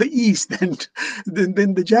Church of the East, and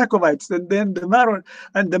then the Jacobites, and then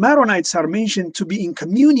the Maronites are mentioned to be in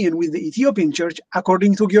communion with the Ethiopian church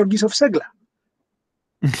according to Georgees of Segla.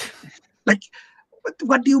 Like,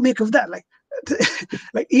 what do you make of that? Like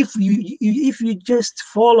if you just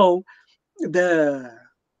follow the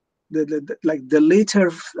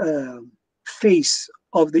later phase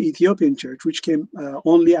of the Ethiopian church, which came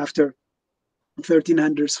only after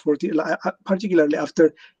 1300s, particularly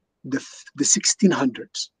after the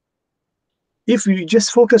 1600s. If you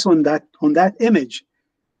just focus on that image,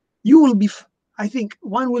 you will be, I think,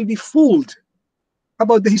 one will be fooled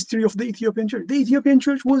about the history of the Ethiopian church. The Ethiopian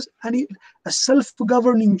church was a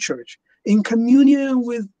self-governing church in communion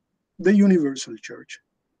with the universal church,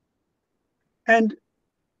 and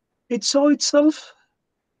it saw itself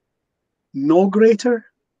no greater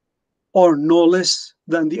or no less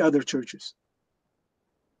than the other churches.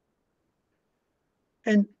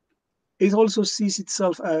 And it also sees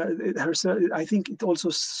itself, herself, I think it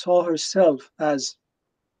also saw herself as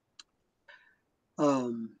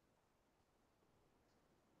the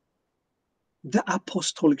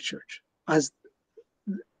apostolic church, as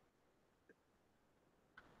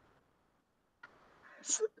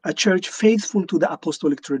a church faithful to the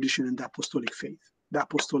apostolic tradition and the apostolic faith, the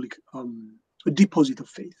apostolic deposit of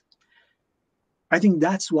faith. I think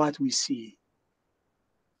that's what we see.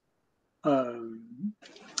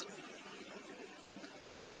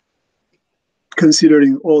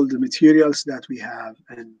 Considering all the materials that we have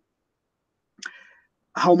and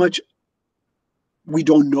how much we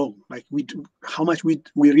don't know, like how much we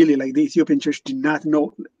really, like the Ethiopian church did not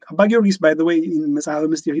know. Aba Geeyorgees, by the way, in Messiah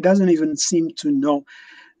Mystery, he doesn't even seem to know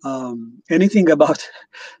anything about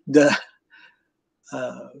the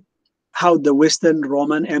how the Western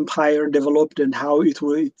Roman Empire developed and how it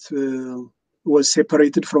was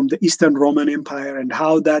separated from the Eastern Roman Empire, and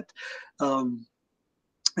how that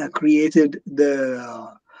created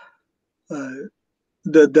the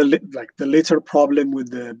later problem with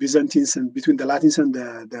the Byzantines and between the Latins and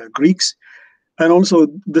the Greeks, and also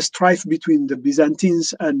the strife between the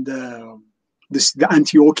Byzantines and the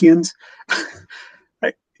Antiochians.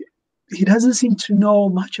 He doesn't seem to know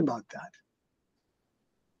much about that.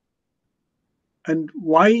 And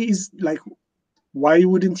why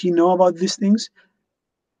wouldn't he know about these things?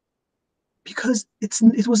 Because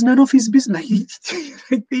it was none of his business.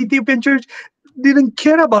 The Ethiopian church didn't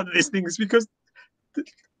care about these things, because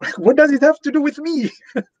what does it have to do with me?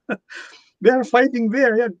 They are fighting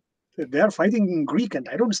there. Yeah. They are fighting in Greek, and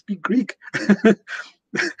I don't speak Greek.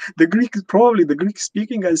 The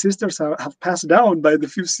Greek-speaking ancestors have passed down by the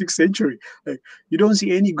 5th, 6th century. Like, you don't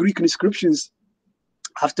see any Greek inscriptions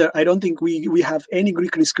after. I don't think we have any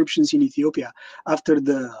Greek inscriptions in Ethiopia after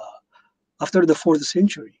the 4th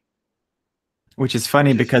century. Which is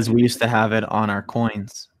funny, because we used to have it on our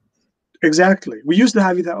coins. Exactly. We used to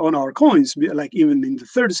have it on our coins. Like, even in the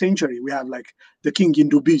 3rd century, we have like the king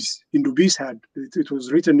Indubis. Indubis had it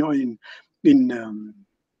was written in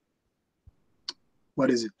what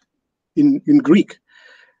is it? In Greek.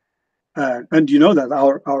 And you know that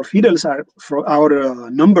our fidels are for our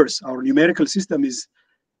numbers. Our numerical system is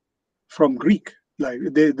from Greek. Like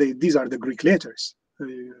these are the Greek letters,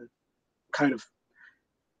 kind of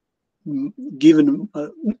given.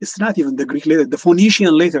 It's not even the Greek letter, the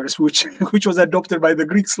Phoenician letters, which was adopted by the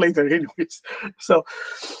Greeks later, anyways. So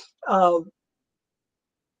our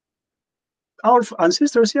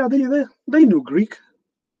ancestors, yeah, they knew Greek.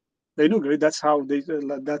 They knew Greek. That's how they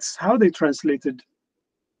translated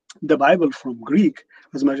the Bible from Greek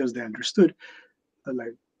as much as they understood.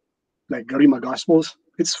 Like Garima Gospels,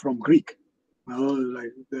 it's from Greek.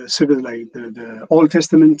 Like the Old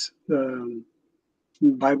Testament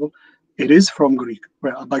Bible, it is from Greek.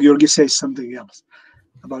 Well, Aba Geeyorgees says something else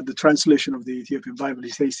about the translation of the Ethiopian Bible. He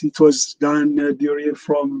says it was done during the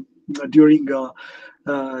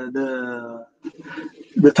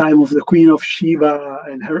time of the Queen of Sheba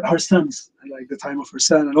and her sons, like the time of her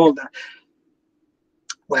son and all that.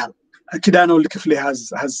 Well, Kidan Ol-Kifli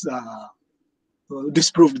has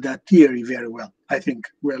disproved that theory very well, I think.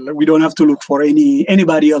 Well, we don't have to look for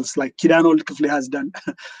anybody else. Like, Kidan Ol-Kifli has done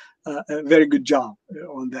a very good job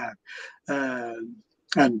on that.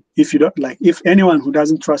 And if you don't, like, if anyone who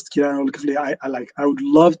doesn't trust Kidan Ol-Kifli, I would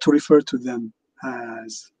love to refer to them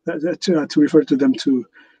as to refer to them, to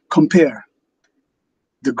compare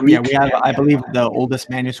the Greek. Yeah, we have, I believe the oldest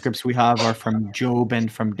manuscripts we have are from Job and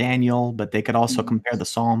from Daniel, but they could also compare the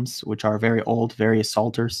Psalms, which are very old, various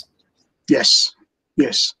psalters. Yes,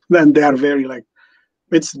 yes. Then they are very, like,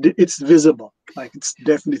 it's visible. Like, it's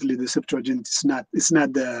definitely the Septuagint. It's not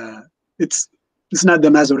the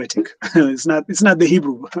Masoretic. it's not the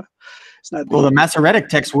Hebrew. It's not the Well, the Hebrew. Masoretic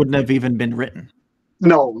text wouldn't have even been written.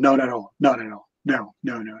 No.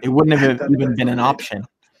 It wouldn't have even been an option.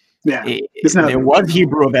 Yeah, There was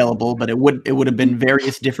Hebrew available, but it would have been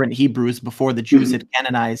various different Hebrews before the Jews had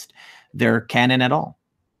canonized their canon at all.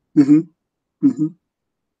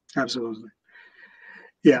 Absolutely.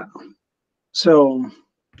 Yeah. So,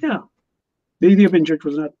 yeah, the Ethiopian church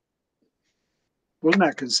was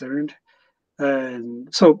not concerned,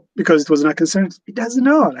 and so because it was not concerned, it doesn't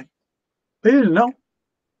know. Like, they didn't know.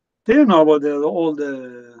 They didn't know about all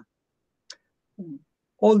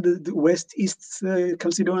the West East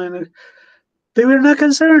Chalcedonian. They were not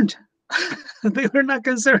concerned. They were not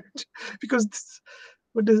concerned because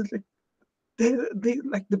what does it, like, they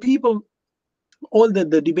like the people. All the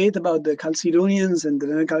debate about the Chalcedonians and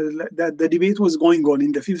the debate was going on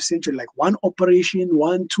in the 5th century, like one operation,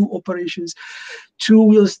 two operations, two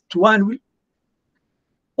wheels to one wheel.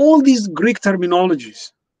 All these Greek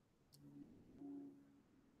terminologies,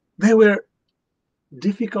 they were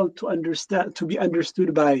difficult to understand, to be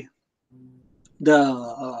understood by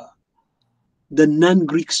the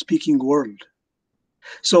non-Greek speaking world.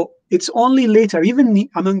 So it's only later, even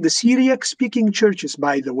among the Syriac speaking churches,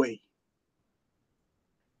 by the way,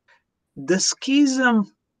 the schism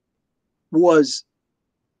was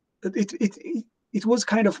it was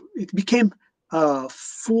kind of, it became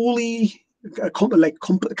fully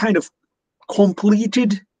kind of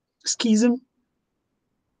completed schism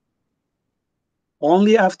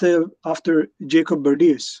only after Jacob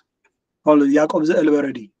Berdius, or Jacob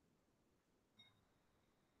el-Berdi.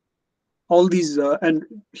 All these and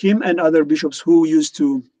him and other bishops who used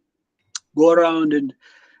to go around and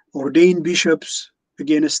ordain bishops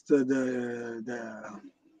against the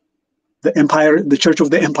empire, the Church of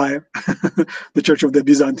the Empire, the Church of the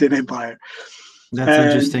Byzantine Empire. That's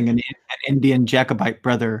interesting. An Indian Jacobite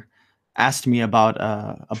brother asked me about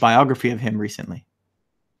a biography of him recently.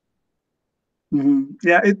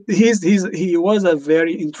 Yeah, he was a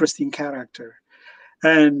very interesting character,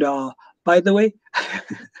 and by the way,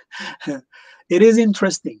 it is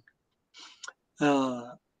interesting.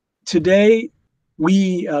 Today,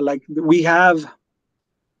 we have,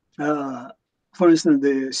 for instance,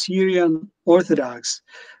 the Syrian Orthodox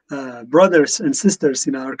brothers and sisters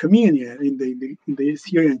in our community, in the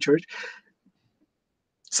Syrian church.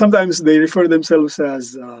 Sometimes they refer themselves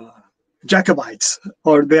as Jacobites,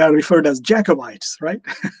 or they are referred as Jacobites, right?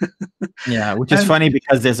 Yeah, which is funny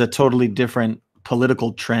because there's a totally different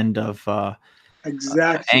political trend of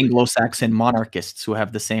exactly Anglo-Saxon monarchists who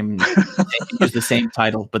have the same, they use the same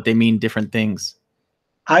title, but they mean different things.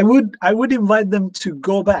 I would invite them to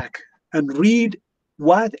go back and read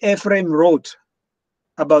what Ephraim wrote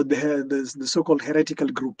about the so-called heretical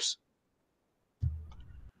groups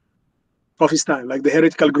of his time, like the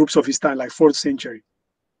heretical groups of his time, like 4th century,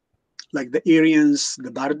 like the Arians,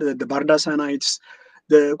 the Bardasanites,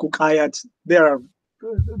 the Kukayats. There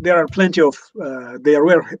were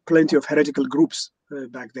plenty of heretical groups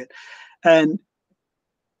back then, and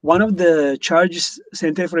one of the charges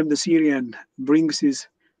Saint Ephraim the Syrian brings is,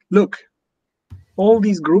 look, all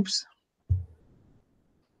these groups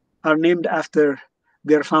are named after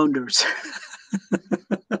their founders.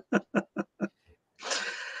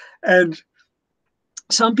 And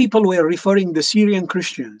some people were referring the Syrian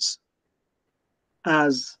Christians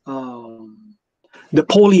as the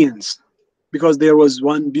Paulians, because there was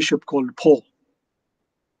one bishop called Paul.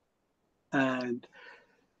 And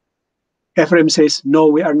Ephraim says, no,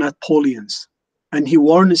 we are not Paulians. And he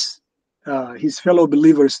warns his fellow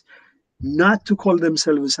believers not to call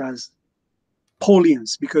themselves as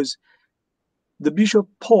Paulians, because the Bishop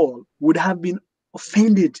Paul would have been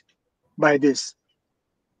offended by this.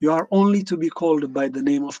 You are only to be called by the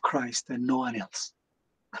name of Christ and no one else.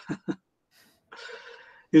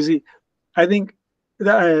 You see, I think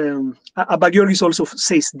Aba Geeyorgees also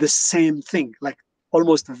says the same thing, like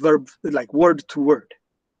almost like word to word,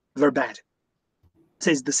 verbatim.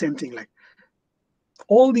 Says the same thing, like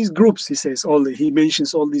all these groups. He says he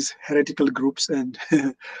mentions all these heretical groups, and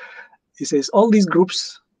he says all these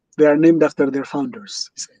groups, they are named after their founders.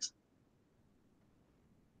 He says,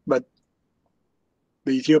 but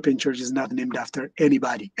the Ethiopian church is not named after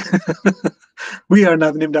anybody. We are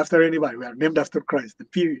not named after anybody. We are named after Christ.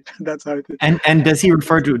 Period. That's how it is. And does he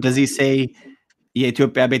refer to? Does he say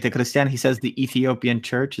Ethiopia Beta Christian, he says the Ethiopian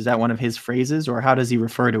church. Is that one of his phrases, or how does he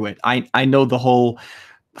refer to it? I know the whole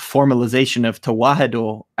formalization of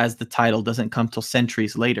Tawahedo as the title doesn't come till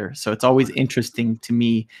centuries later. So it's always interesting to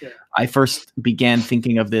me. Yeah. I first began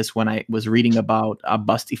thinking of this when I was reading about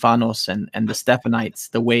Abba Stephanos and the Stephanites.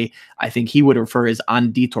 The way I think he would refer is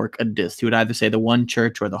Anditor Qaddis. He would either say the one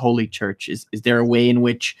church or the holy church. Is there a way in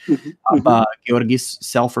which Aba Geeyorgees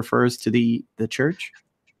self-refers to the church?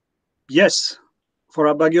 Yes. For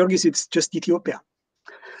Aba Geeyorgees, it's just Ethiopia.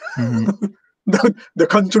 Mm-hmm. The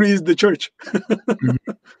country is the church.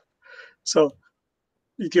 Mm-hmm. So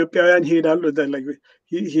Ethiopia, and he like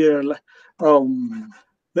here.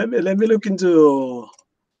 Let me look into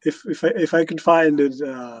if I could find it.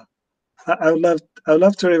 I would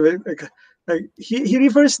love to. Like he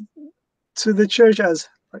refers to the church as,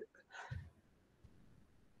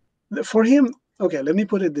 for him. Okay, let me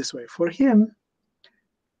put it this way. For him,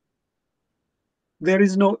 there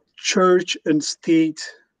is no church and state,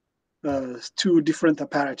 two different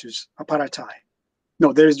apparati.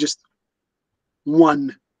 No, there is just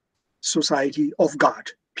one society of God,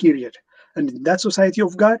 period. And in that society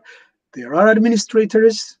of God, there are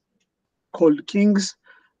administrators called kings,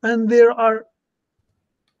 and there are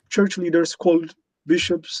church leaders called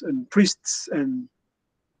bishops and priests and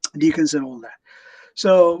deacons and all that.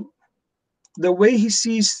 So the way he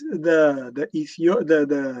sees the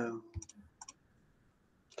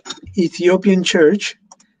Ethiopian church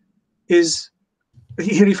is,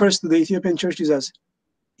 he refers to the Ethiopian churches as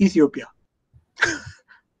Ethiopia,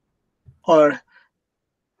 or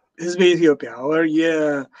Hizb Ethiopia, or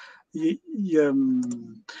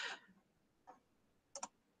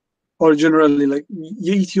or generally like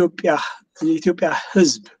Ethiopia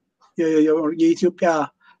Hizb, or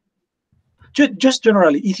Ethiopia, just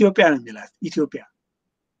generally Ethiopia and Milat, Ethiopia.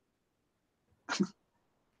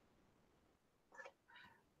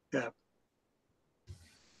 Yeah.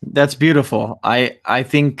 That's beautiful. I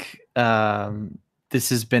think this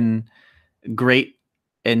has been great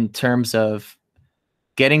in terms of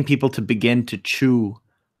getting people to begin to chew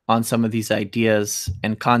on some of these ideas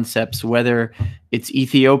and concepts, whether it's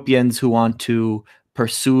Ethiopians who want to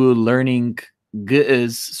pursue learning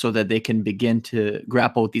Ge'ez so that they can begin to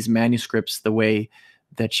grapple with these manuscripts the way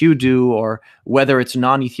that you do, or whether it's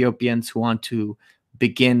non-Ethiopians who want to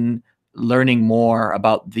begin learning more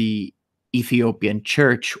about the Ethiopian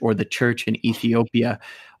church or the church in Ethiopia.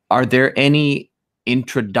 Are there any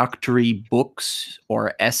introductory books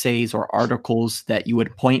or essays or articles that you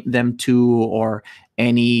would point them to, or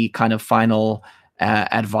any kind of final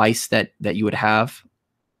advice that you would have?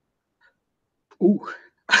 Ooh.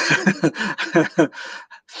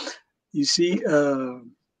 You see,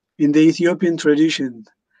 in the Ethiopian tradition,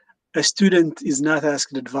 a student is not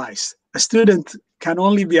asked advice. A student can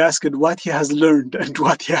only be asked what he has learned and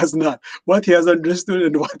what he has not, what he has understood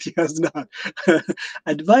and what he has not.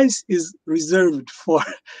 Advice is reserved for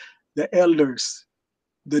the elders,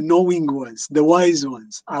 the knowing ones, the wise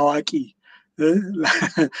ones, awaki.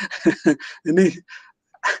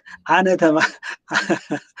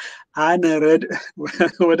 أنا رد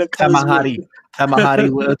وده Tamahari. Tamahari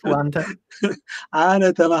ውእቱ አንተ?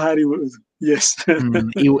 أنا تمهاري ውእቱ. Yes.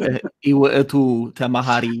 ውእቱ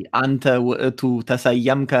ተማሃሪ አንተ ውእቱ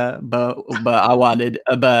ተሰየምከ በአዋልድ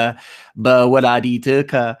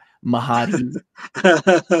በወላዲትከ መሃሪ.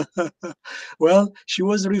 Well, she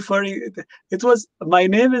was referring, it was, my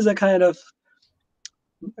name is a kind of,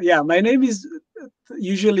 yeah, my name is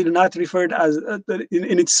usually not referred as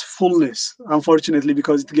in its fullness, unfortunately,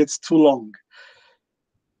 because it gets too long.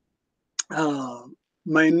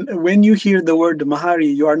 When you hear the word Mahari,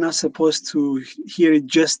 you are not supposed to hear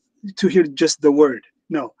just the word.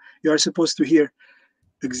 No, you are supposed to hear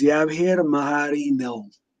እግዚአብሔር Mahari no.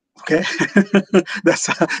 Okay,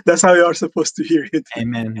 that's how you are supposed to hear it.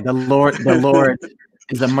 Amen. The Lord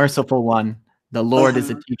is a merciful one. The Lord is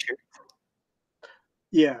a teacher.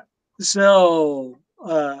 Yeah. So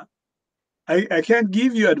I can't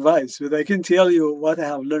give you advice, but I can tell you what I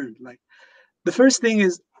have learned. Like, the first thing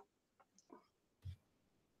is,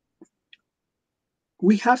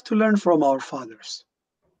 we have to learn from our fathers,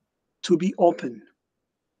 to be open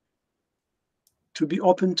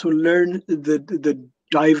to learn the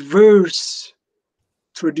diverse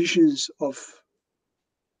traditions of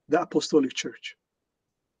the Apostolic Church.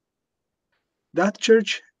 That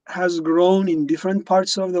church has grown in different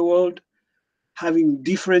parts of the world, having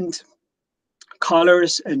different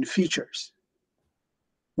colors and features.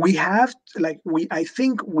 We have, I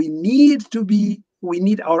think we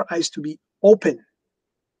need our eyes to be open.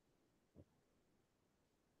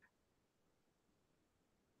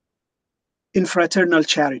 In fraternal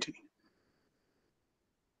charity.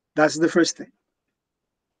 That's the first thing.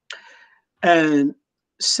 And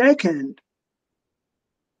second,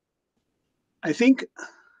 I think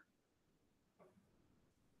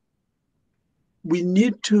we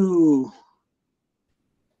need to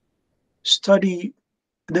study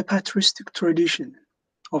the patristic tradition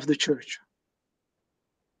of the church.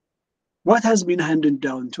 What has been handed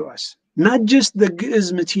down to us? Not just the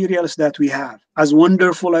Ge'ez materials that we have, as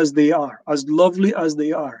wonderful as they are, as lovely as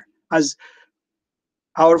they are, as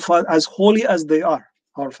as holy as they are,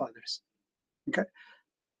 our fathers. Okay,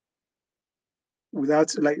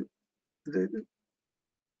 without like,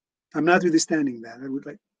 I'm not withstanding that. I would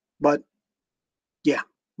like, but yeah,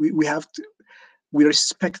 we have to. We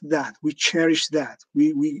respect that. We cherish that.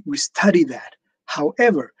 We study that.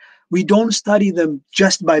 However, we don't study them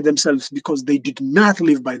just by themselves because they did not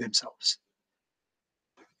live by themselves.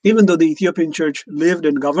 Even though the Ethiopian church lived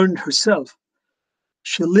and governed herself,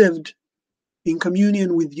 she lived in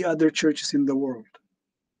communion with the other churches in the world,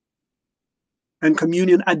 and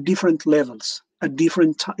communion at different levels, at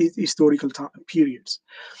different historical periods.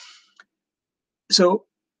 So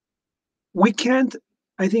we can't,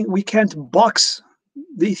 I think we can't box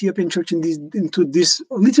the Ethiopian church into this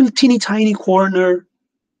little teeny tiny corner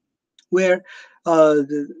where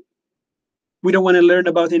we don't want to learn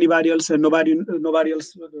about anybody else, and nobody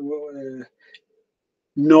else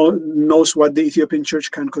knows what the Ethiopian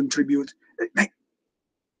church can contribute. Like,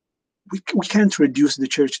 we can't reduce the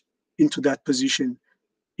church into that position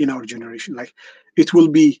in our generation. Like, it will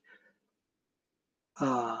be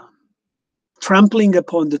trampling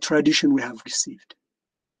upon the tradition we have received.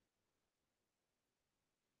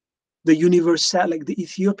 The universal, like the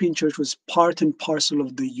Ethiopian church was part and parcel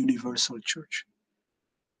of the universal church.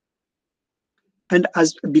 And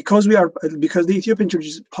because the Ethiopian church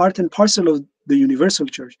is part and parcel of the universal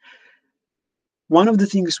church, one of the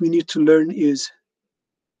things we need to learn is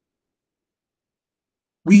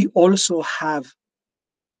we also have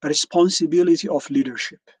a responsibility of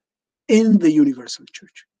leadership in the universal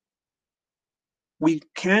church. We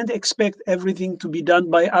can't expect everything to be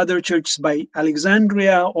done by other churches, by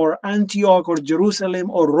Alexandria or Antioch or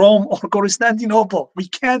Jerusalem or Rome or Constantinople. We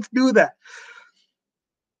can't do that.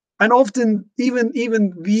 And often,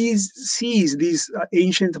 even these sees, these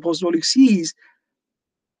ancient apostolic sees,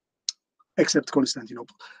 except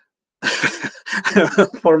Constantinople,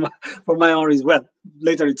 for my own reason. Well,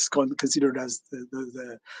 later it's considered as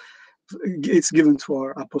it's given to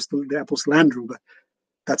our the Apostle Andrew, but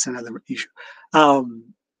that's another issue.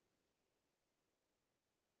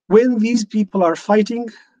 When these people are fighting,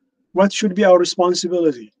 what should be our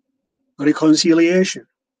responsibility? Reconciliation.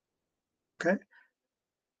 Okay.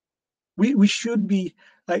 We should be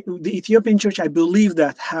like the Ethiopian church. I believe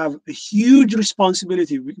that have a huge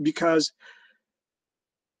responsibility because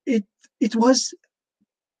it was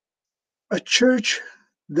a church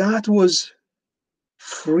that was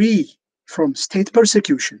free from state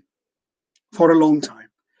persecution for a long time.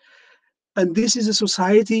 And this is a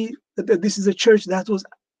society, this is a church that was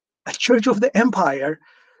a church of the empire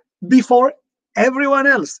before everyone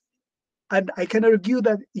else. And I can argue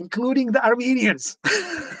that including the Armenians.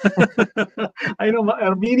 I know my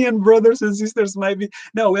Armenian brothers and sisters might be,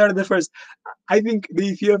 no, we are the first. I think the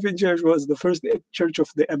Ethiopian church was the first church of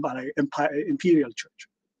the imperial church.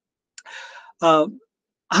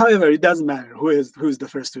 However, it doesn't matter who's the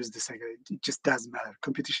first, who's the second. It just doesn't matter.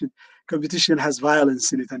 Competition has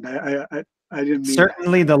violence in it, and I didn't mean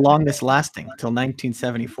certainly the longest lasting till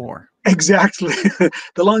 1974. Exactly,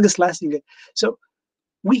 the longest lasting. So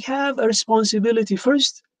we have a responsibility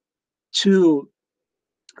first to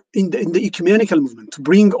in the ecumenical movement to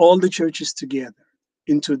bring all the churches together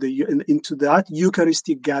into that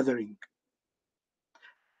Eucharistic gathering.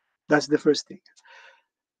 That's the first thing.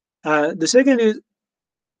 The second is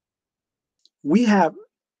we have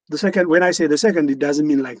the second. When I say the second, it doesn't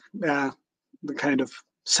mean like the kind of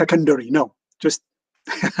secondary. No, just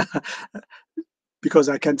because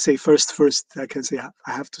I can't say first. I can say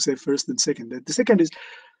I have to say first and second. The second is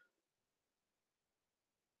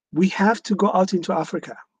we have to go out into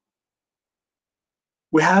Africa.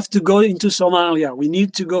 We have to go into Somalia. We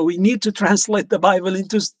need to translate the Bible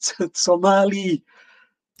into Somali.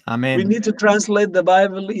 Amen. We need to translate the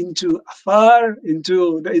Bible into Afar,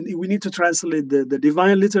 we need to translate the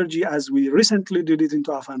Divine Liturgy as we recently did it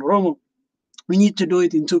into Afan Oromo. We need to do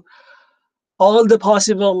it into all the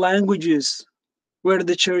possible languages where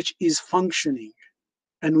the church is functioning.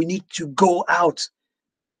 And we need to go out.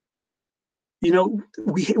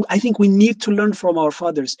 I think we need to learn from our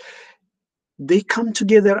fathers. They come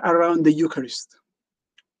together around the Eucharist.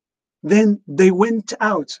 Then they went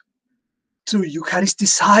out to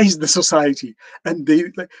Eucharisticize the society. And they,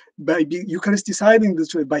 like, by Eucharistizing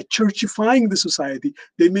the, by churchifying the society,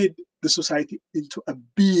 they made the society into a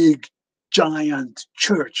big, giant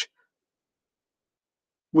church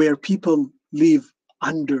where people live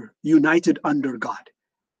united under God.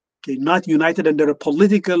 Okay, not united under a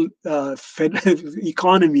political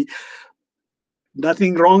economy.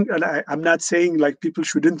 Nothing wrong, and I'm not saying like people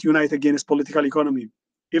shouldn't unite against political economy.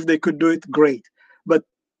 If they could do it, great. But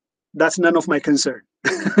that's none of my concern.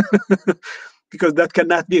 Because that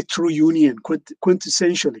cannot be a true union,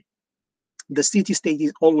 quintessentially. The city-state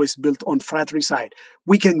is always built on fratricide.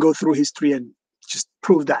 We can go through history and just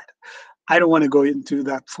prove that. I don't want to go into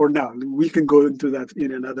that for now. We can go into that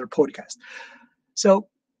in another podcast. So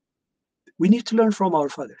we need to learn from our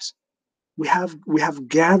fathers. We have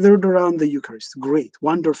gathered around the Eucharist. Great,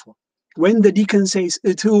 wonderful. When the deacon says,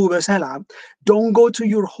 don't go to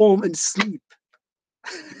your home and sleep.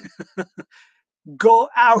 Go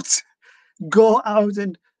out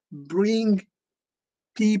and bring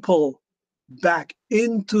people back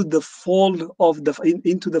into the fold of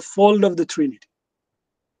the Trinity,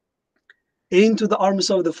 into the arms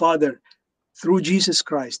of the Father through Jesus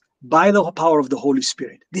Christ by the power of the Holy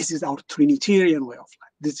Spirit. This is our Trinitarian way of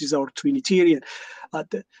life. This is our Trinitarian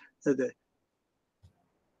the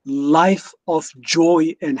life of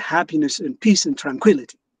joy and happiness and peace and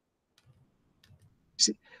tranquility.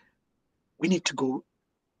 See, we need to go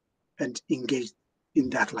and engage in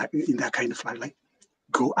that life, in that kind of life. Like,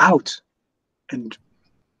 go out and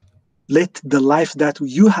let the life that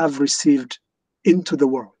you have received into the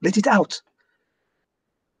world. Let it out.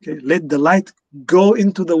 Okay? Let the light go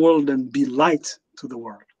into the world and be light to the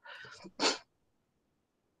world.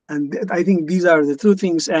 And I think these are the two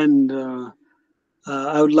things. And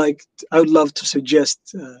I would love to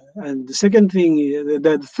suggest. And the second thing,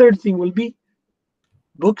 the third thing will be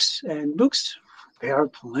books. And books, there are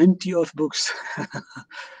plenty of books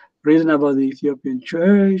written about the Ethiopian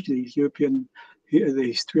church, the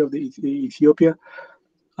history of the Ethiopia.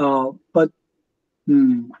 But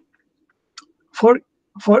for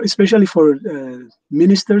especially for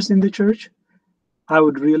ministers in the church, I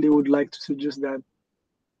would like to suggest that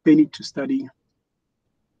they need to study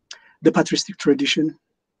the patristic tradition.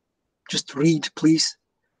 Just read, please.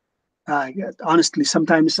 Honestly,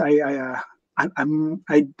 sometimes I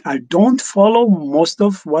don't follow most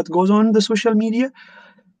of what goes on the social media,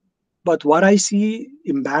 but what I see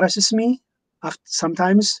embarrasses me.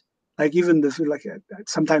 Sometimes, like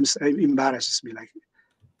sometimes it embarrasses me. Like,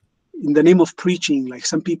 in the name of preaching, like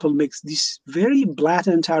some people make these very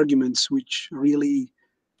blatant arguments, which really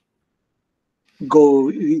go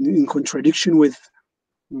in contradiction with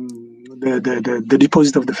the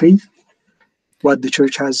deposit of the faith, what the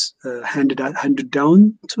church has handed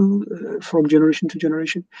down to from generation to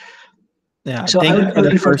generation. Yeah, So thank you I for would the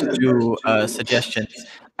refer first to two suggestions.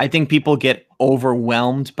 I think people get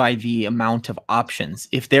overwhelmed by the amount of options.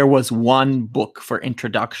 If there was one book for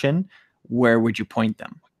introduction, where would you point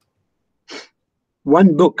them?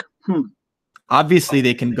 One book. Obviously,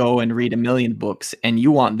 they can go and read 1,000,000 books, and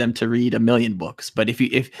you want them to read 1,000,000 books. But if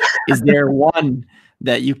is there one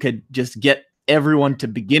that you could just get everyone to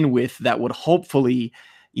begin with that would hopefully,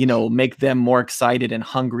 make them more excited and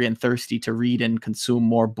hungry and thirsty to read and consume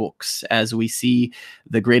more books, as we see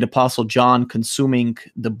the great apostle John consuming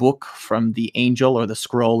the book from the angel or the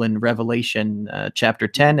scroll in Revelation chapter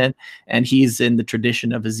 10, and he's in the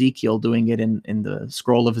tradition of Ezekiel doing it in the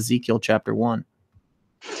scroll of Ezekiel chapter 1.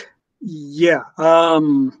 Yeah,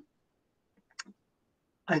 I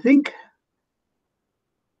think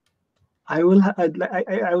I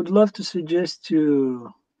would love to suggest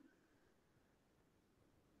two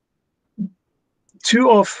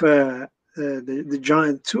of the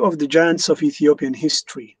giants of Ethiopian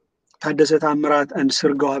history, Taddese Taamrat and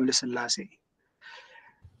Sirgo Haile Selassie.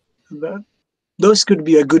 Those could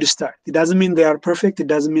be a good start. It doesn't mean they are perfect. It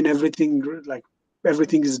doesn't mean everything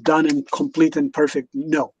is done and complete and perfect.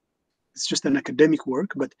 No, it's just an academic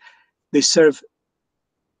work, but they serve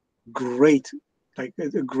a great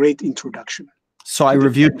introduction. So I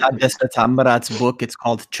reviewed Taddese Taamrat's book. It's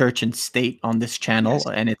called Church and State on this channel, yes.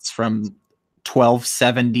 And it's from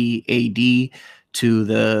 1270 AD to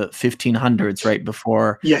the 1500s, right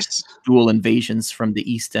before dual invasions from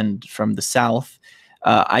the east and from the south.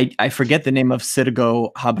 I forget the name of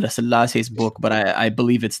Sirgo Haile Selassie's book, but I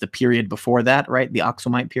believe it's the period before that, right? The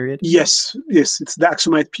Aksumite period? Yes, it's the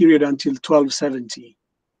Aksumite period until 1270.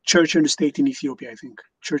 Church and State in Ethiopia, I think.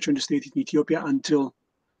 Church and State in Ethiopia until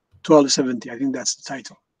 1270. I think that's the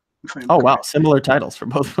title. Wow, similar titles for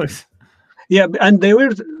both books. Yeah, and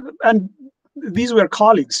these were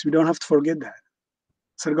colleagues. We don't have to forget that.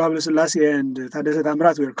 Sergo Haile Selassie and Tadesse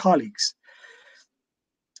Amrat were colleagues.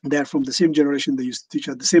 They're from the same generation. They used to teach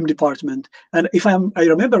at the same department. And if I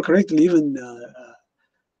remember correctly, even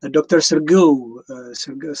Dr. Sergo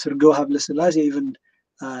Haile Selassie even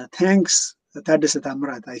thanks Tadesse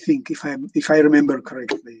Amrat, I think, if I remember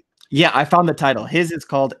correctly. Yeah, I found the title. His is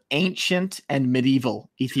called Ancient and Medieval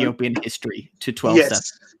Ethiopian History to 12th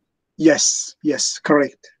Yes,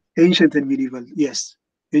 correct. Ancient and medieval, yes.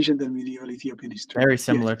 Ancient and medieval Ethiopian history. Very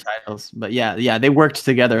similar titles, but yeah, they worked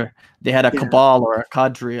together. They had a cabal or a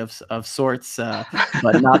cadre of sorts,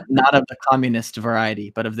 but not of the communist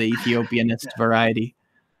variety, but of the Ethiopianist variety,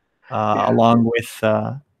 along with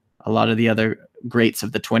a lot of the other greats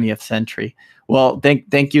of the 20th century. Well,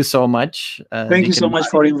 thank you so much. Thank you so much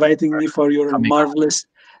for inviting me for your marvelous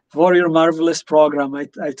program. I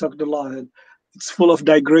talked a lot, and it's full of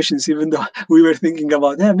digressions, even though we were thinking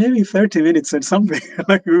about maybe 30 minutes or something.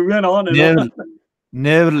 Like we went on and on.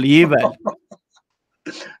 Never leave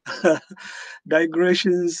it.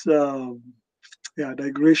 Digressions,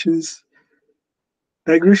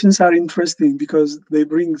 digressions are interesting because they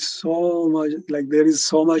bring so much, like there is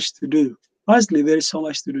so much to do. Honestly, there is so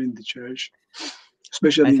much to do in the church,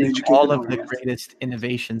 especially in education. All of the greatest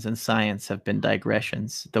innovations in science have been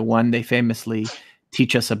digressions. The one they famously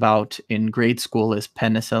teach us about in grade school is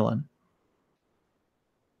penicillin.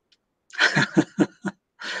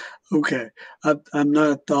 Okay, I'm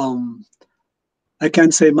not. I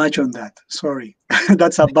can't say much on that. Sorry,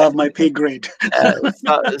 that's above my pay grade.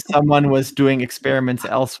 Someone was doing experiments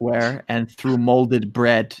elsewhere, and through molded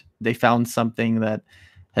bread, they found something that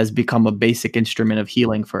has become a basic instrument of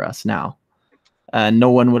healing for us now. No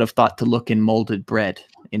one would have thought to look in molded bread.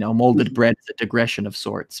 Molded bread is a digression of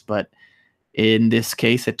sorts, but in this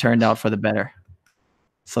case, it turned out for the better.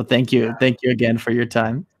 So thank you. Thank you again for your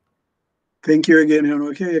time. Thank you again,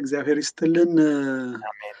 Henoke.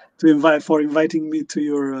 For inviting me to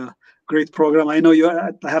your great program. I know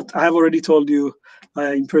I have already told you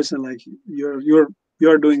in person, like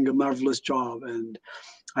you're doing a marvelous job, and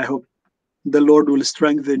I hope the Lord will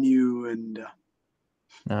strengthen you and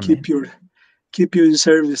keep you in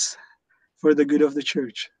service for the good of the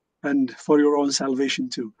church and for your own salvation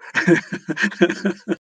too.